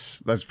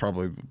that's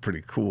probably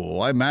pretty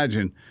cool. I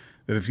imagine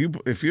that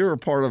if you're a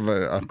part of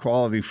a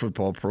quality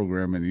football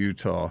program in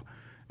Utah,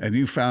 and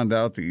you found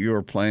out that you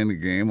were playing a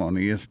game on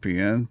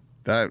ESPN,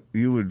 that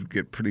you would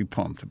get pretty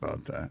pumped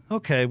about that.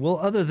 Okay, well,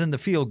 other than the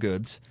feel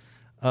goods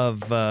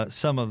of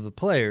some of the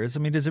players, I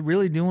mean, is it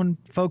really doing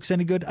folks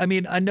any good? I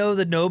mean, I know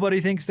that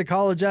nobody thinks the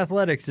college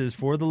athletics is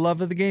for the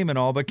love of the game and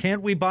all, but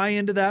can't we buy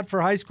into that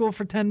for high school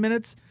for 10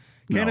 minutes?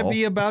 Can it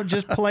be about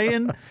just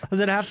playing? Does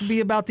it have to be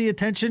about the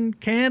attention?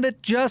 Can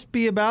it just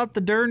be about the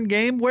darn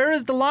game? Where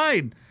is the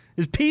line?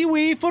 Is Pee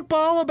Wee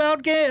football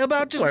about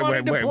just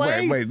wanting to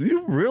play? Wait. Do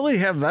you really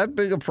have that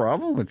big a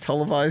problem with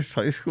televised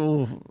high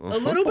school football? A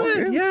little bit,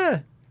 games? yeah.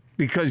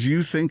 Because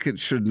you think it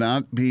should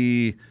not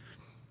be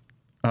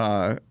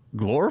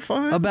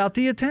glorified? About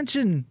the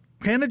attention.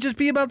 Can it just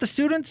be about the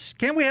students?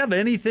 Can't we have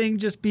anything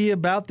just be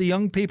about the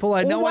young people?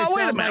 I know I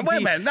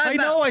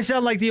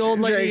sound like the old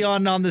lady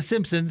on The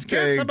Simpsons.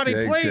 Can somebody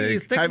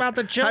please think about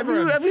the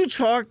children? Have you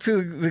talked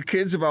to the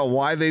kids about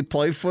why they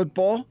play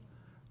football?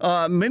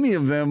 Many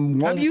of them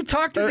won't. Have you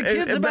talked to the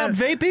kids about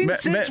vaping?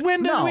 Since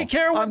when do we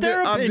care what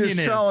their opinion is? I'm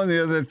just telling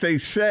you that they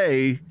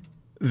say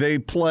they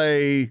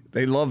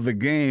love the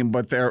game,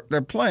 but they're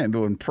playing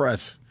to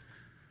impress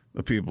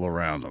the people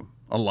around them.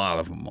 A lot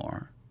of them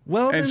are.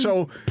 Well, and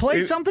so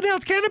play something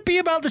else. Can it be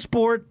about the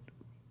sport?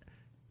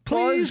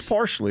 Please, it's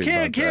partially.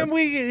 Can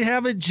we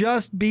have it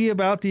just be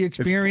about the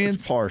experience?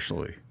 It's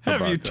partially.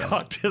 Have you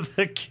talked to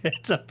the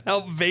kids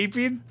about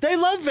vaping? They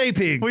love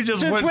vaping. We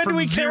just Since went when from do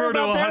we care 0 to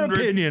about 100?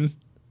 their opinion?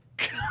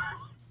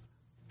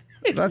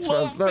 That's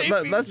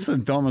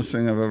the dumbest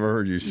thing I've ever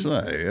heard you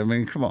say. I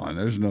mean, come on,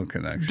 there's no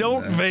connection.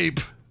 Don't there.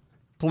 vape.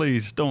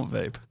 Please don't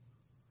vape.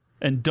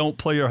 And don't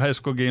play your high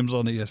school games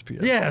on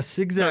ESPN. Yes,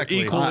 exactly.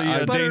 They're equally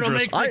but dangerous.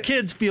 it'll make the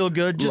kids feel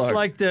good, just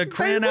like the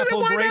cran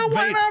apple grape vape.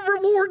 Why not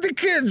reward the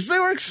kids? They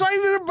were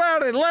excited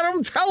about it. Let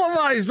them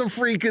televise the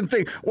freaking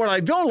thing. What I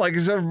don't like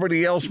is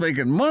everybody else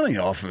making money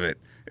off of it,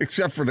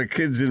 except for the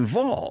kids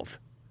involved.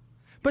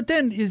 But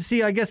then, you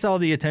see, I guess all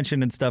the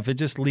attention and stuff, it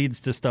just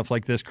leads to stuff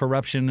like this,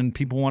 corruption, and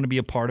people want to be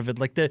a part of it.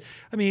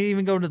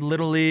 Even going to the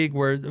Little League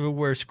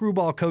where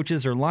screwball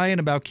coaches are lying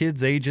about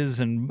kids'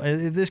 ages, and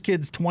this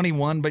kid's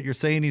 21, but you're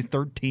saying he's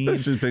 13.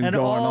 This has been and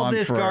going all on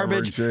this forever,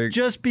 garbage Jake.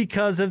 just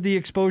because of the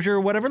exposure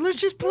or whatever. Let's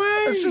just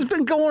play. This has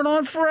been going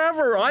on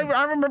forever.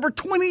 I remember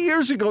 20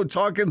 years ago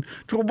talking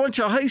to a bunch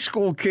of high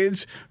school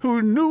kids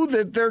who knew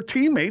that their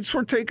teammates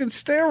were taking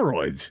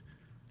steroids.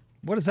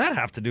 What does that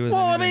have to do with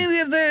Well, anything?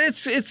 I mean,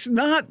 it's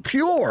not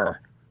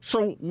pure.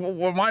 So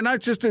why not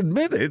just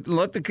admit it and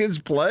let the kids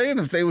play? And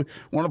if they want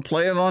to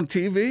play it on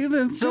TV,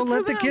 then so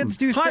let the kids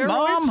do steroids? Hi,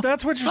 Mom.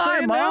 That's what you're Hi,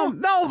 saying Mom.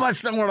 now? No,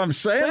 that's not what I'm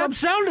saying. That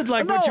sounded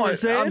like what you were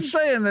saying. I'm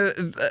saying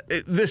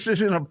that this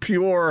isn't a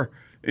pure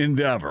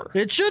endeavor.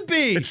 It should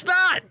be. It's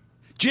not.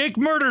 Jake,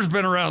 murder's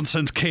been around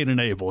since Cain and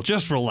Abel.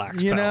 Just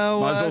relax, You pal.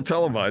 know, Might as well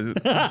televise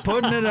it.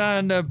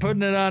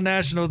 putting it on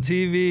national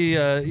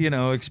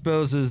TV,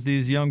 exposes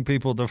these young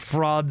people to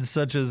frauds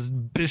such as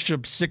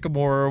Bishop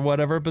Sycamore or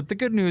whatever. But the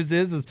good news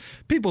is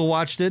people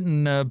watched it,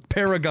 and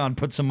Paragon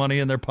put some money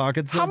in their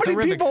pockets. So How many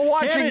terrific. people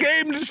watch Can a it-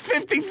 game that's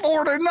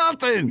 54 to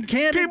nothing?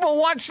 People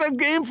watch that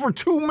game for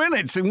 2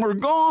 minutes and we're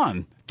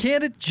gone.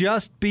 Can't it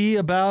just be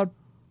about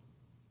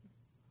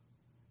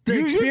the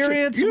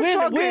experience? You At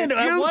talk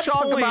what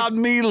point? about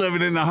me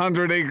living in the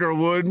 100-acre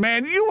wood,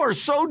 man. You are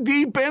so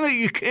deep in it,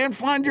 you can't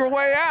find your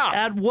way out.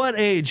 At what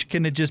age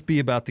can it just be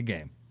about the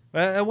game?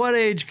 At what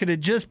age can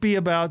it just be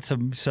about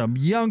some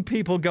young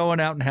people going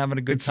out and having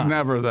a good It's time?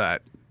 never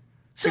that.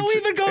 So It's-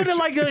 even go to it's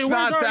where's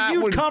not our that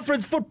youth when-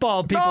 conference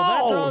football people?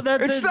 No,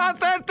 That's all, it's not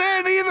that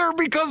then either,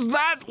 because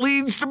that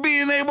leads to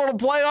being able to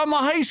play on the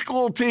high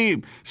school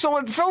team. So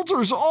it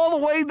filters all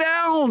the way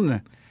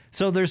down.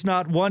 So there's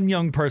not one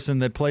young person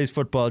that plays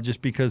football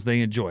just because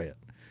they enjoy it.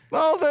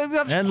 Well,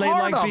 that's And they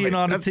part like of being it.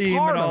 on a That's team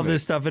part and all of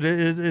this it. stuff.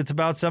 It's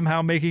about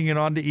somehow making it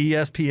onto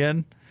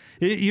ESPN.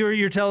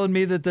 You're telling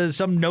me that there's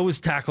some nose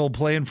tackle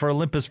playing for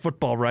Olympus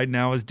football right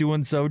now is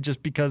doing so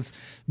just because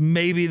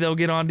maybe they'll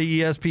get onto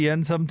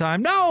ESPN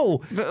sometime? No,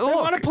 they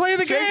want to play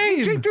the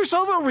game. Jake, there's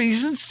other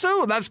reasons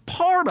too. That's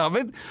part of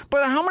it.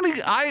 But how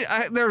many?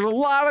 There's a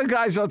lot of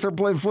guys out there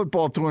playing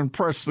football to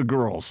impress the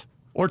girls.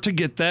 Or to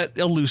get that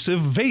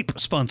elusive vape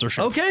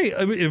sponsorship. Okay,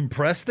 I mean,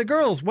 impress the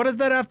girls. What does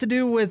that have to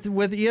do with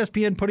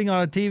ESPN putting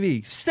on a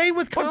TV? Stay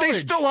with college. But they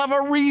still have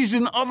a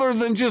reason other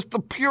than just the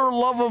pure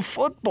love of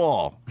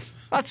football.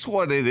 That's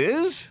what it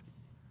is.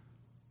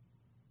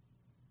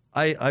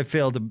 I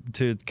failed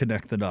to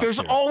connect the dots. There's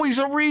here. always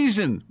a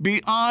reason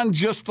beyond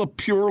just the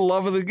pure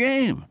love of the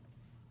game.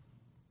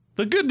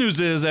 The good news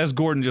is, as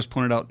Gordon just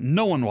pointed out,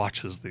 no one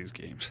watches these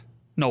games.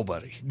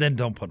 Nobody. Then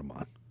don't put them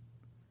on.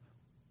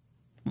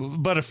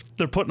 But if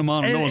they're putting them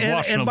on and no one's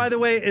watching them. And by the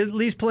way, at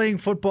least playing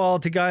football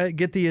to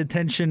get the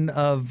attention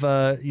of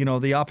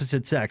the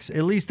opposite sex,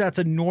 at least that's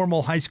a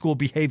normal high school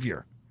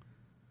behavior.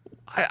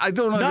 I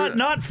don't know.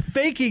 Not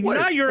faking. Wait,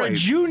 Not you're a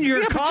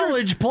junior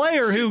college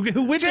player who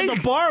went to the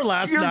bar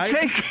last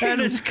night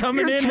and is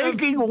coming in. You're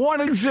taking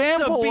one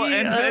example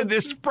and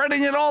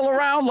spreading it all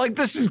around like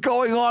this is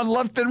going on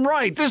left and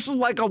right. This is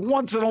like a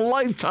once in a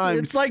lifetime.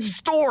 It's like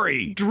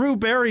story. Drew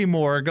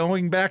Barrymore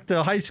going back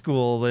to high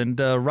school and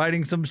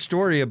writing some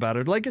story about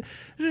it. Like,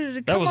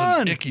 that was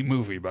an icky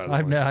movie, by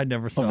the way. I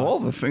never saw. Of it. all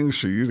the things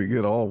for you to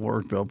get all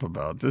worked up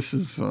about, this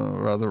is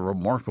rather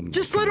remarkable.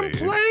 Just let them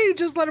play.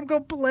 Just let them go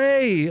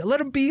play.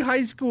 Let them be high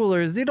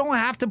schoolers. They don't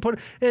have to put.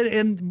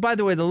 And by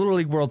the way, the Little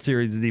League World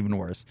Series is even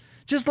worse.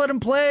 Just let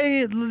them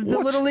play the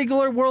Little League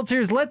World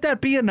Series. Let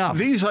that be enough.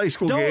 These high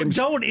school games.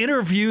 Don't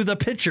interview the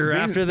pitcher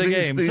after the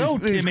game.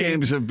 These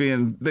games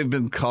they've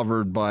been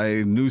covered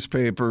by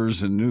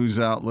newspapers and news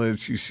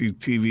outlets. You see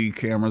TV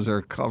cameras that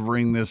are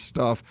covering this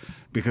stuff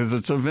because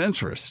it's of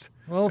interest.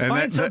 Well,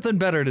 find something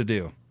better to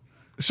do.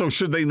 So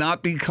should they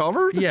not be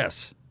covered?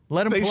 Yes.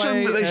 Let them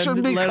play. They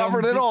shouldn't be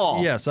covered at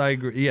all. Yes, I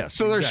agree. Yes.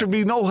 So there should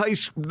be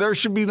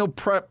no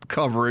prep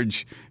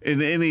coverage in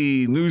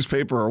any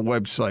newspaper or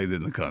website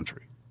in the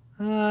country.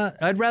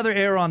 I'd rather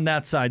err on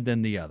that side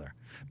than the other.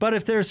 But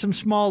if there's some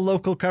small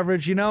local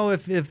coverage,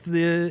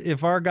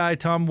 if our guy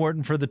Tom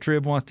Wharton for the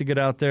Trib wants to get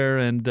out there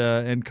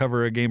and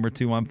cover a game or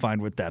two, I'm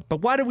fine with that.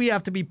 But why do we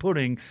have to be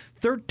putting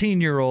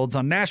 13-year-olds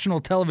on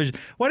national television?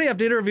 Why do you have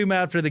to interview them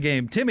after the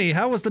game? Timmy,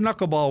 how was the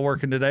knuckleball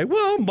working today?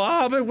 Well,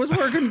 Bob, it was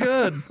working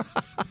good.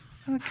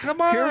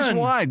 Come on. Here's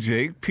why,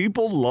 Jake.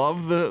 People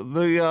love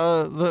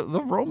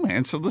the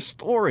romance of the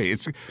story.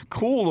 It's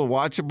cool to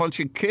watch a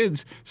bunch of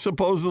kids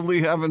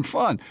supposedly having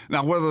fun.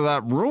 Now, whether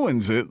that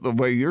ruins it the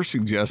way you're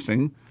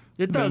suggesting,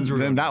 it does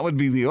then that would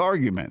be the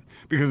argument.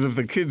 Because if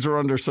the kids are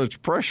under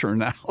such pressure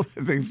now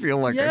that they feel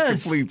like a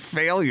complete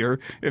failure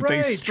if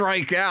they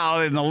strike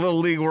out in the Little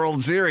League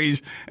World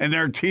Series and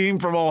their team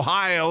from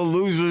Ohio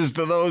loses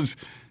to those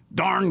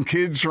darn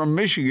kids from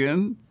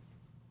Michigan.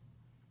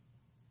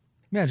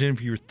 Imagine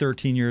if you were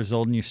 13 years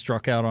old and you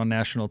struck out on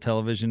national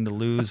television to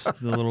lose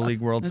the Little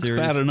League World Series.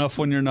 It's bad enough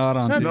when you're not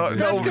on TV.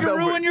 That's going to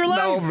ruin your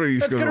life.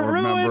 Nobody's going to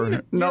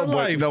remember. Your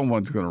life. No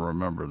one's going to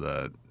remember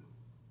that.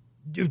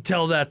 You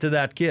tell that to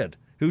that kid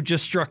who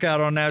just struck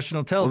out on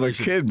national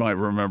television. Well, the kid might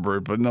remember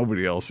it, but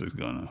nobody else is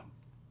going to.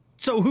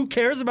 So who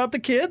cares about the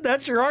kid?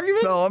 That's your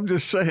argument? No, I'm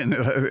just saying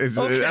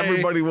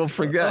everybody will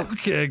forget.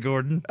 Okay,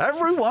 Gordon.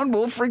 Everyone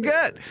will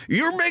forget.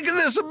 You're making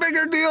this a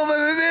bigger deal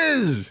than it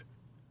is.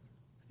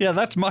 Yeah,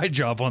 that's my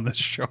job on this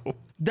show.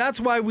 That's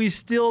why we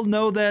still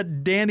know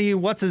that Danny,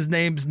 what's his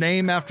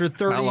name after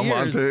 30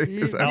 Almonte.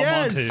 years.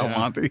 Yes.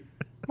 Almonte.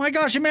 My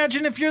gosh,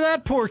 imagine if you're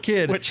that poor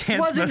kid. It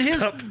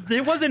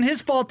wasn't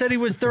his fault that he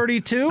was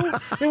 32.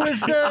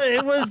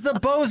 It was the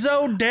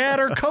bozo dad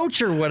or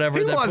coach or whatever.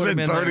 He that wasn't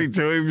put him in 32.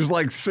 there. He was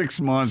like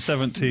 6 months.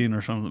 17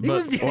 or something. He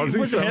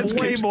was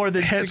way more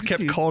than 16. Heads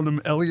kept calling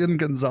him Elian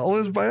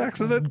Gonzalez by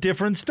accident.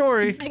 Different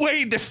story.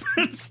 Way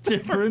different story.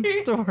 Different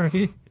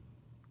story.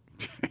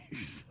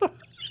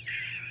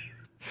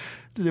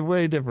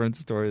 Way different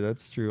story.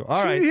 That's true.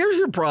 All right. Here's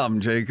your problem,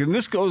 Jake, and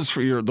this goes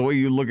for the way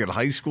you look at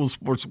high school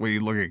sports, the way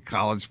you look at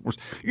college sports.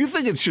 You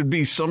think it should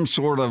be some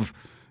sort of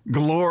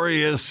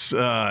glorious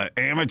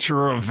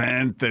amateur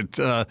event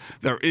that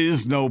there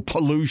is no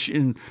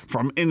pollution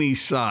from any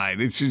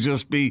side. It should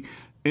just be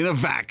in a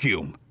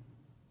vacuum,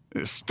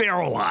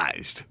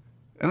 sterilized,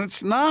 and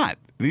it's not.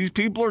 These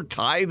people are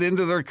tied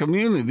into their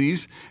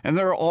communities, and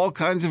there are all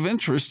kinds of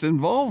interests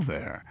involved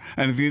there.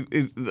 And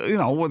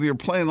whether you're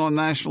playing on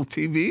national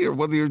TV or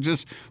whether you're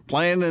just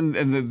playing and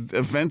the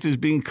event is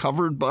being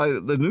covered by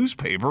the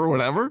newspaper or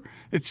whatever,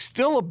 it's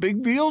still a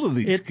big deal to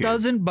these kids. It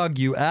doesn't bug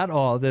you at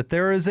all that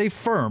there is a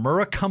firm or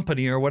a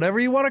company or whatever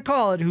you want to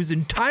call it whose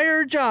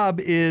entire job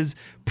is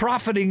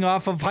profiting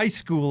off of high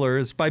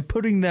schoolers by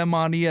putting them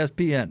on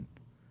ESPN.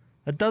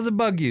 That doesn't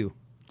bug you.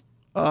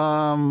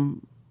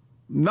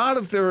 Not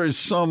if there is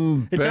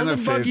some benefit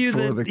for the kids. It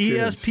doesn't bug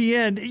you that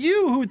ESPN,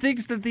 you who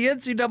thinks that the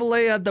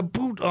NCAA had the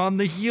boot on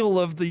the heel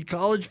of the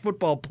college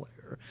football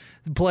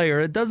player,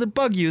 it doesn't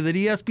bug you that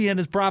ESPN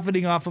is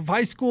profiting off of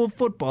high school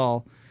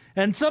football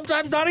and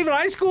sometimes not even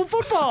high school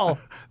football.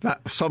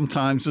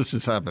 Sometimes this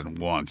has happened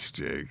once,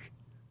 Jake.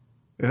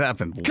 It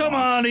happened once. Come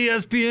on,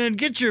 ESPN,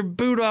 get your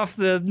boot off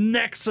the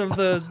necks of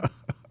the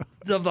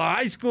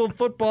high school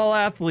football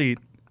athlete.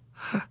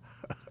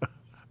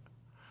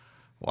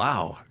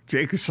 Wow.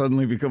 Jake has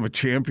suddenly become a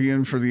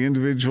champion for the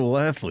individual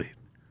athlete.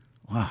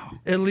 Wow.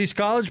 At least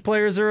college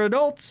players are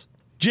adults.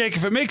 Jake,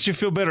 if it makes you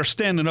feel better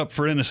standing up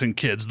for innocent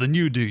kids, then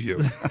you do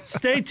you.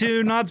 Stay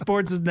tuned. Not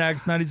Sports is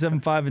next. 97.5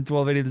 and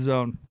 1280 The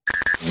Zone.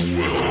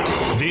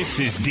 This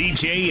is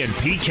DJ and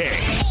PK.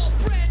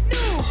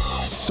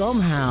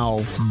 somehow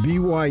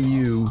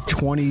BYU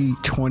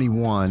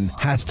 2021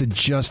 has to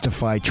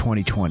justify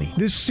 2020.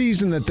 This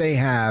season that they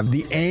have,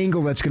 the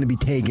angle that's going to be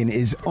taken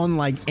is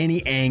unlike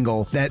any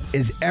angle that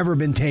has ever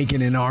been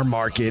taken in our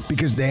market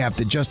because they have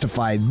to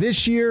justify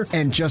this year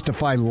and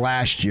justify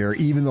last year,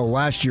 even though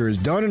last year is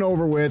done and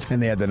over with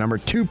and they had the number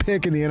 2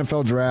 pick in the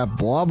NFL draft,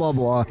 blah, blah,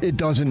 blah. It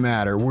doesn't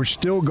matter. We're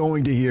still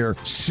going to hear,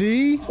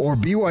 see, or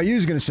BYU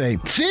is going to say,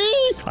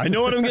 see? I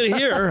know what I'm going to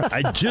hear.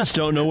 I just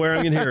don't know where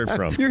I'm going to hear it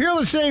from. You hear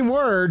the same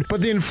word,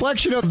 but the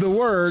inflection of the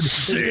word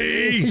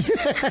See?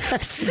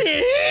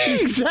 See?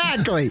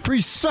 Exactly.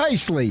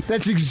 Precisely.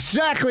 That's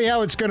exactly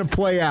how it's going to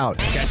play out.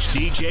 Catch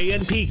DJ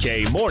and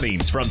PK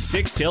mornings from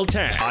 6 till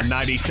 10 on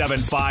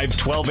 97.5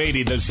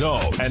 1280 The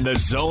Zone and The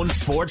Zone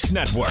Sports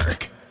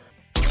Network.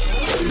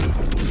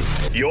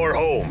 Your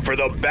home for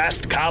the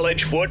best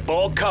college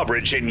football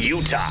coverage in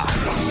Utah.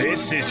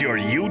 This is your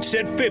Utes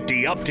at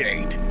 50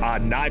 update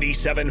on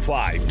 97.5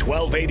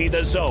 1280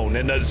 The Zone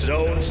and The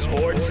Zone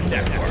Sports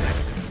Network.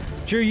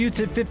 It's your Utes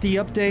at 50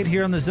 update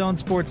here on the Zone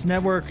Sports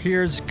Network.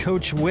 Here's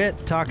Coach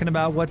Witt talking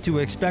about what to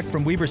expect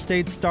from Weber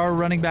State star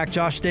running back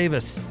Josh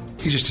Davis.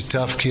 He's just a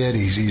tough kid.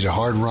 He's a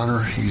hard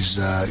runner. He's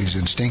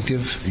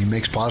instinctive. He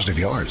makes positive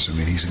yards. I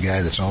mean, he's a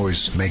guy that's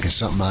always making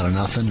something out of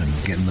nothing and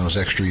getting those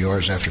extra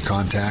yards after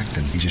contact.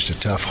 And he's just a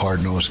tough,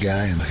 hard-nosed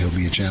guy, and he'll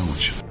be a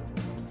challenge.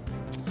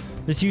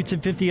 This Utes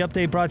at 50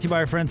 update brought to you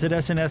by our friends at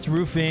SNS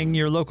Roofing,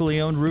 your locally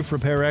owned roof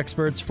repair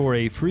experts. For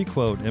a free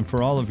quote and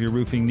for all of your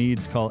roofing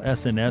needs, call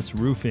SNS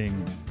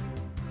Roofing.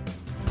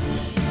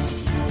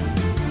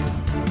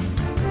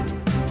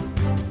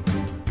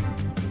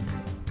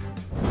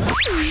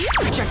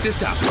 Check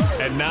this out.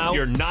 And now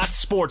your Not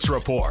Sports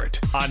Report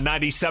on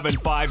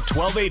 97.5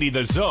 1280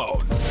 The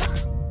Zone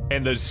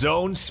and The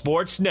Zone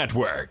Sports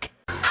Network.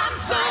 I'm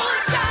so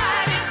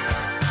excited,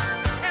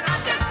 and I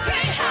just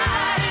can't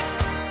hide it.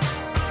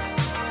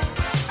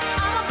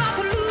 I'm about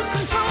to lose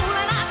control,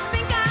 and I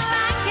think I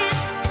like it.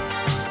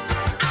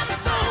 I'm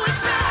so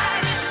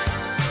excited,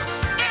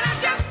 and I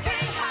just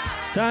can't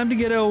hide it. Time to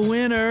get a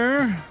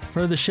winner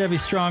for the Chevy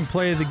Strong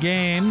Play of the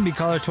Game. Be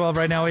caller 12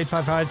 right now,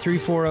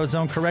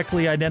 855-340-ZONE.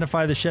 Correctly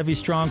identify the Chevy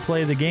Strong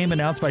Play of the Game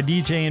announced by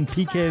DJ and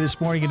PK this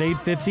morning at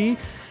 8:50.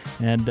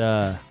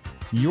 And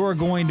you're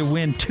going to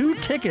win 2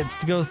 tickets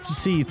to go to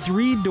see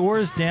Three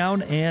Doors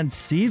Down and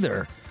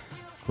Seether.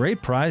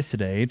 Great prize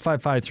today.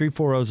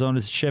 855-340-ZONE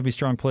is Chevy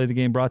Strong Play of the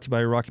Game, brought to you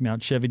by your Rocky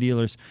Mountain Chevy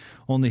dealers,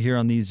 only here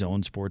on the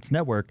Zone Sports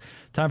Network.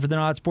 Time for the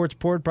Not Sports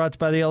Report, brought to you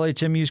by the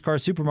LHM Used Car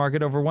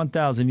Supermarket. Over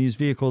 1,000 used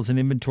vehicles in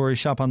inventory.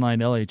 Shop online,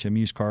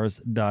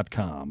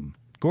 LHMUsedCars.com.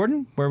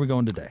 Gordon, where are we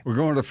going today? We're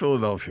going to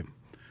Philadelphia.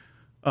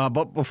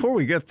 But before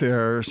we get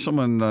there,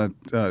 someone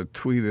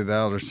tweeted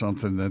out or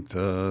something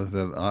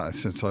that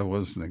since I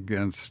wasn't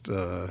against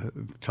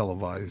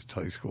televised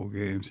high school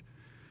games,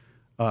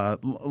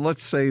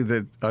 let's say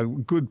that a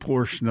good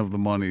portion of the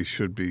money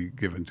should be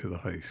given to the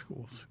high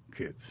school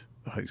kids.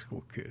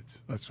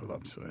 That's what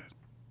I'm saying.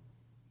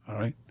 All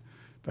right?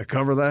 Did I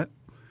cover that?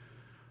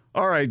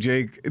 All right,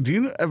 Jake. Have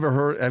you ever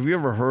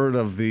heard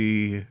of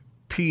the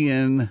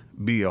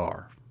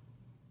PNBR?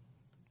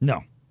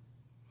 No.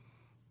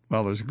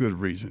 Well, there's a good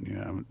reason you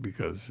haven't,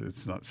 because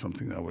it's not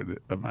something I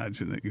would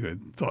imagine that you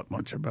had thought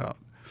much about.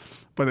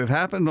 But it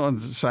happened on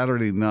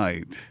Saturday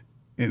night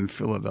in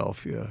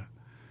Philadelphia.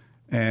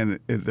 And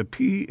the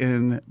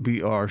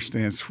PNBR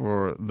stands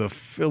for the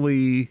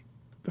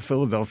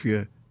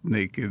Philadelphia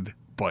Naked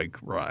Bike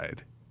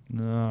Ride.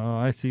 No,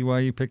 I see why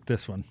you picked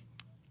this one.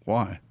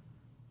 Why?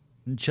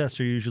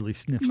 Chester usually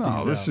sniffs these out.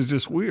 No, this is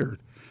just weird.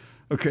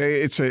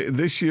 Okay,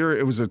 this year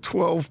it was a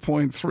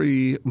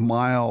 12.3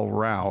 mile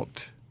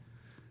route,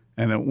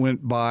 and it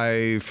went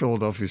by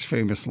Philadelphia's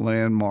famous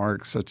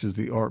landmarks such as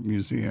the Art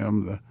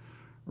Museum, the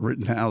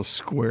Rittenhouse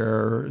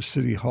Square,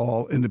 City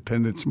Hall,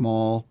 Independence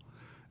Mall,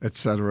 et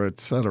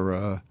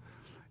cetera,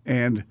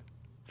 and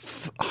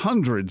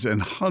hundreds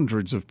and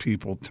hundreds of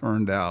people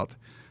turned out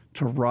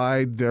to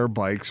ride their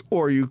bikes,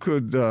 or you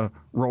could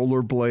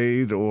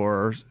rollerblade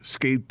or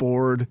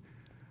skateboard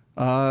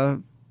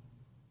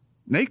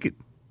naked.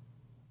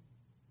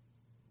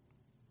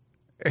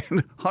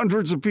 And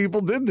hundreds of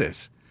people did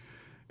this.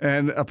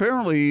 And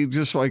apparently,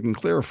 just so I can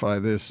clarify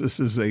this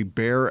is a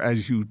Bear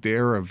As You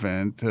Dare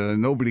event.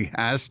 Nobody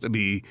has to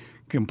be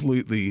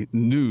completely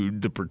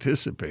nude to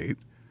participate.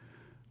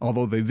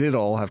 Although they did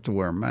all have to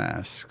wear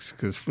masks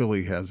because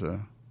Philly has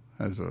a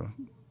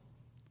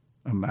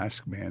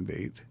mask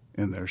mandate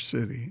in their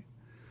city.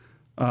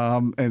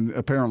 And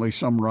apparently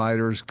some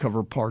riders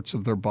cover parts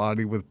of their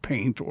body with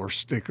paint or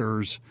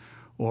stickers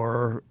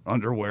or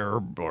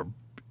underwear or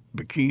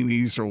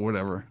bikinis or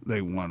whatever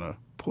they want to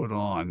put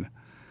on.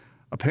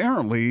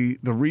 Apparently,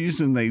 the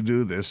reason they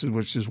do this,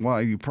 which is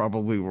why you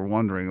probably were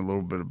wondering a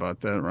little bit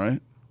about that,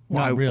 right?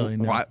 Not really,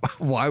 no.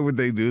 Why would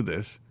they do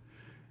this?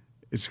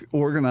 Its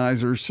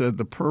organizers said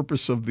the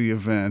purpose of the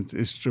event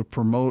is to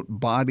promote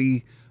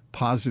body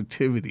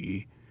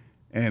positivity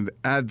and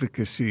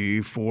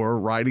advocacy for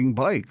riding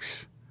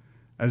bikes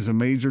as a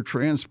major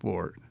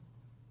transport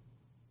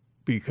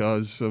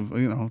because of,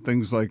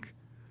 things like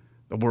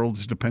the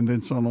world's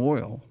dependence on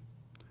oil.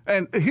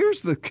 And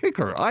here's the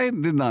kicker. I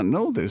did not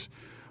know this,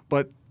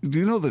 but do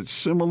you know that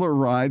similar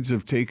rides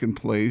have taken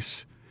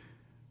place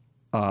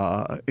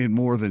in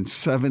more than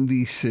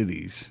 70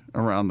 cities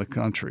around the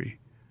country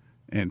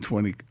and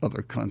 20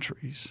 other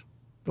countries?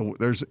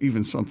 There's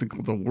even something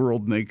called the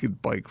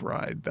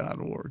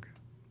WorldNakedBikeRide.org.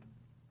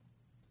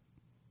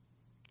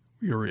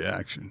 Your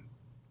reaction?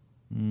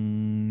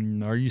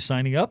 Are you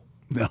signing up?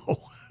 No.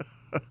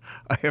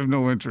 I have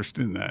no interest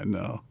in that,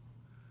 no.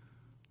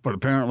 But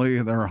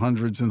apparently there are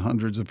hundreds and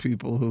hundreds of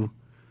people who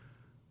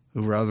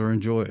rather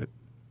enjoy it.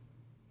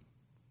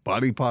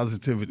 Body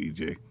positivity,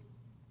 Jake.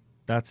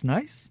 That's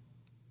nice.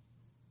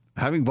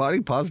 Having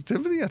body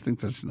positivity, I think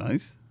that's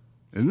nice,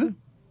 isn't it?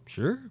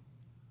 Sure.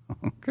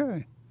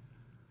 Okay.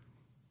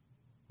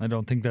 I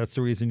don't think that's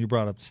the reason you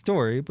brought up the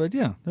story, but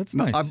yeah, that's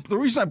nice. The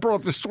reason I brought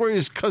up the story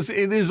is because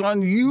it is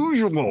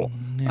unusual.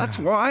 Yeah. That's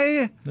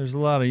why. There's a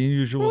lot of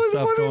unusual stuff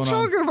going on. What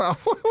are you talking about?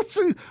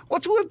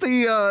 What's with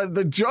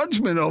the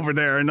judgment over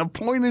there and the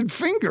pointed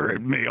finger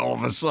at me all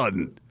of a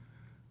sudden?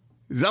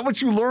 Is that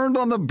what you learned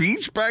on the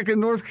beach back in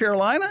North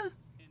Carolina?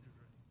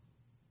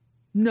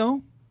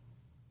 No.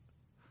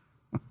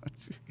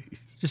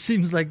 Just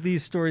seems like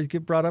these stories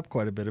get brought up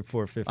quite a bit at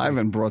 450. I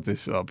haven't brought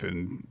this up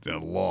in a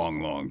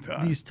long, long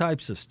time. These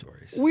types of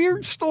stories.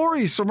 Weird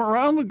stories from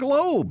around the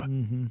globe.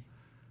 Mm-hmm.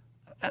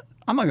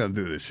 I'm not going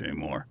to do this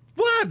anymore.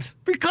 What?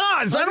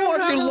 Because I don't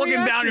want you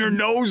looking down your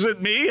nose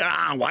at me.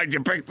 Why'd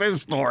you pick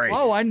this story?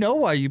 Oh, I know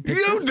why you picked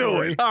this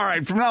story. You do it. All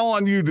right, from now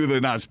on, you do the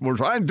not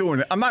sports. I'm doing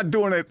it. I'm not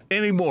doing it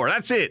anymore.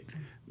 That's it.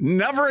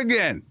 Never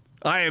again.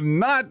 I am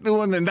not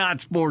doing the not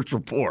sports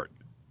report.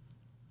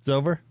 It's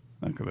over?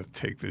 I'm not going to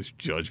take this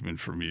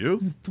judgment from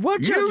you.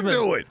 What judgment? You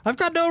do it. I've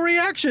got no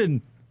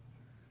reaction.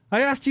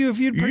 I asked you if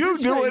you'd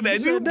participate. You do it,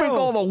 and you pick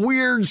all the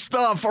weird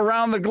stuff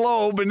around the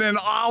globe, and then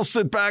I'll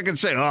sit back and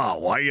say, oh,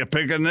 why are you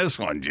picking this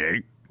one,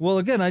 Jake? Well,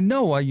 again, I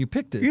know why you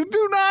picked it. You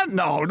do not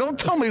know. Don't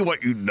tell me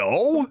what you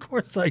know. Of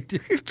course I do.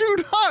 You do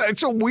not.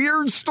 It's a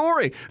weird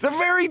story. The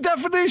very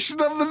definition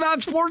of the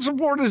not sports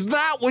report is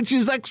that which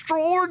is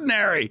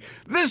extraordinary.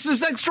 This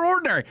is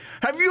extraordinary.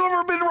 Have you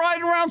ever been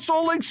riding around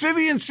Salt Lake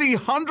City and see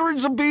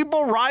hundreds of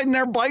people riding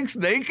their bikes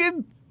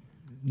naked?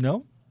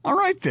 No. All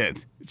right, then.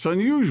 It's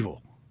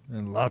unusual.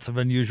 And lots of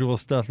unusual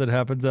stuff that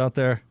happens out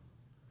there.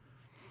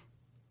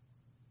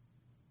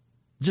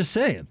 Just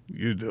saying.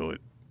 You do it.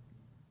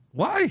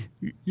 Why?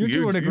 You're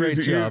doing a great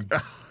job.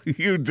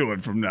 You do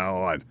it from now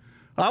on.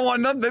 I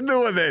want nothing to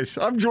do with this.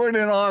 I'm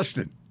joining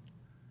Austin.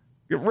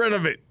 Get rid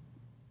of it.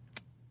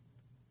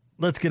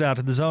 Let's get out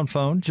to the zone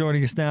phone.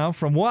 Joining us now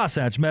from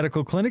Wasatch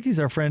Medical Clinic, he's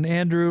our friend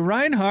Andrew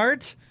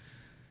Reinhardt,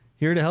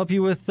 here to help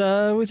you with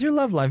your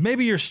love life.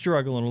 Maybe you're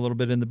struggling a little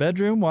bit in the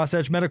bedroom.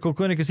 Wasatch Medical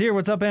Clinic is here.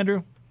 What's up,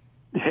 Andrew?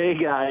 Hey,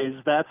 guys.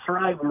 That's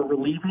right. We're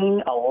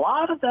relieving a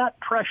lot of that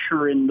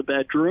pressure in the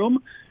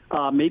bedroom.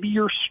 Maybe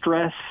you're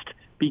stressed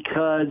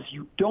because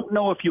you don't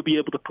know if you'll be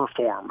able to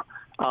perform,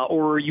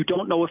 or you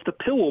don't know if the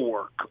pill will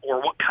work,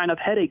 or what kind of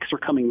headaches are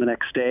coming the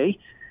next day.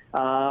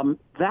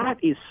 That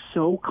is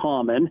so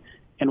common,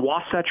 and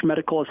Wasatch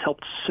Medical has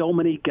helped so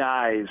many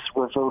guys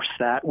reverse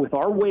that with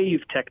our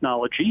WAVE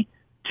technology,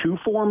 2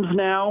 forms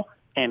now,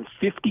 and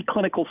 50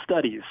 clinical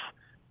studies.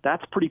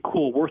 That's pretty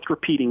cool. Worth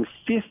repeating.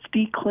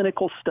 50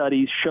 clinical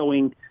studies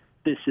showing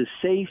this is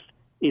safe,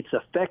 it's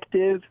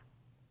effective.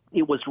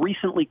 It was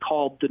recently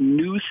called the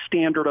new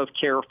standard of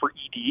care for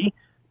ED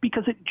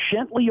because it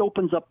gently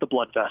opens up the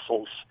blood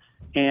vessels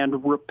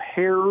and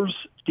repairs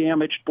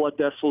damaged blood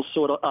vessels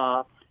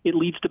so it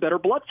leads to better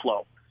blood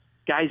flow.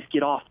 Guys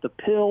get off the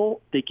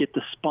pill, they get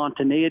the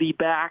spontaneity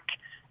back,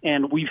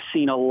 and we've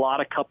seen a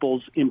lot of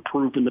couples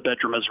improve in the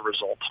bedroom as a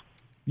result.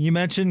 You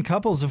mentioned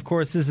couples. Of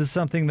course, this is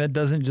something that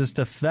doesn't just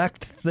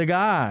affect the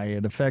guy.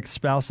 It affects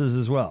spouses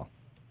as well.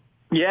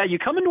 Yeah, you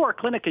come into our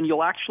clinic and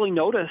you'll actually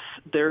notice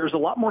there's a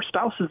lot more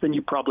spouses than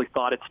you probably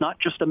thought. It's not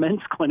just a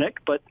men's clinic,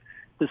 but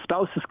the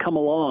spouses come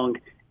along.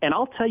 And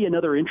I'll tell you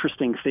another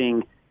interesting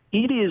thing.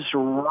 It is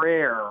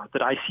rare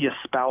that I see a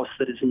spouse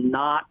that is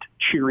not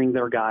cheering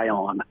their guy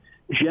on.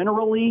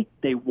 Generally,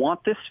 they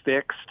want this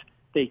fixed.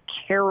 They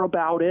care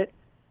about it.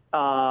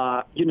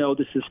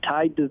 This is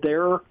tied to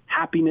their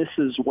happiness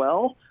as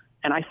well.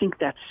 And I think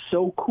that's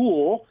so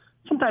cool.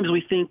 Sometimes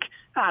we think,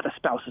 the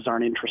spouses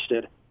aren't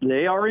interested.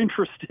 They are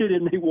interested,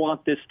 and they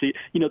want this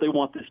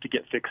to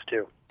get fixed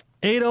too.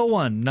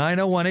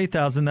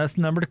 801-901-8000. That's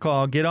the number to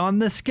call. Get on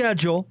the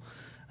schedule.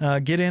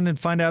 Get in and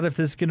find out if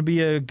this is going to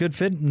be a good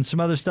fit, and some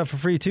other stuff for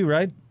free too,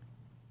 right?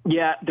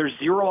 Yeah, there's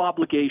zero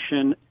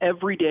obligation.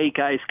 Every day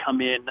guys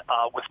come in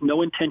with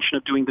no intention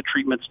of doing the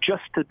treatments,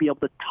 just to be able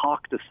to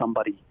talk to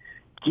somebody,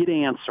 get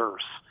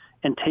answers,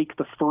 and take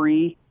the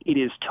free. It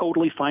is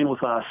totally fine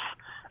with us.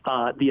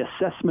 The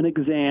assessment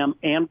exam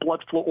and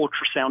blood flow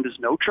ultrasound is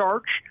no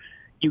charge.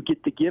 You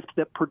get the gift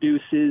that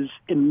produces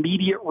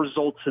immediate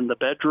results in the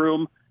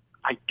bedroom.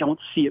 I don't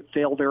see it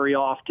fail very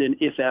often,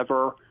 if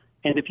ever.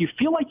 And if you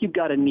feel like you've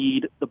got a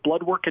need, the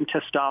blood work and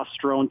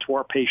testosterone to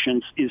our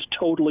patients is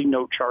totally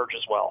no charge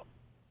as well.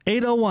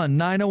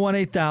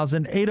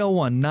 801-901-8000,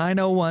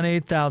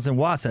 801-901-8000.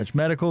 Wasatch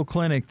Medical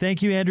Clinic.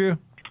 Thank you, Andrew.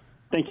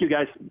 Thank you,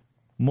 guys.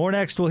 More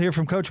next. We'll hear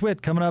from Coach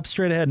Witt coming up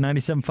straight ahead,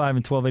 97.5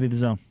 and 1280 The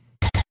Zone.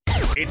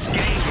 It's game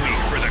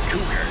week for the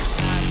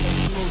Cougars.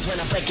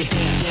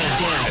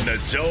 And the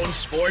Zone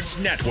Sports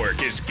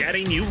Network is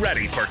getting you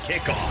ready for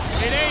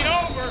kickoff. It ain't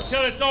over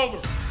till it's over.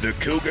 The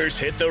Cougars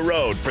hit the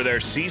road for their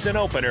season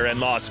opener in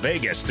Las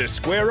Vegas to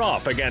square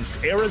off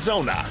against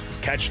Arizona.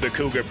 Catch the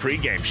Cougar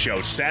pregame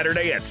show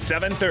Saturday at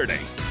 7:30,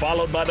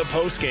 followed by the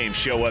postgame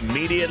show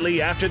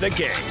immediately after the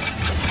game.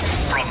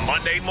 From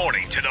Monday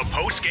morning to the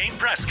postgame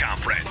press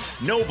conference,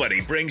 nobody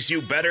brings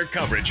you better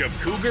coverage of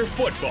Cougar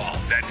football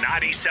than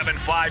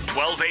 97.5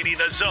 1280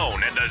 The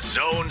Zone and the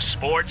Zone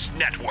Sports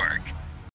Network.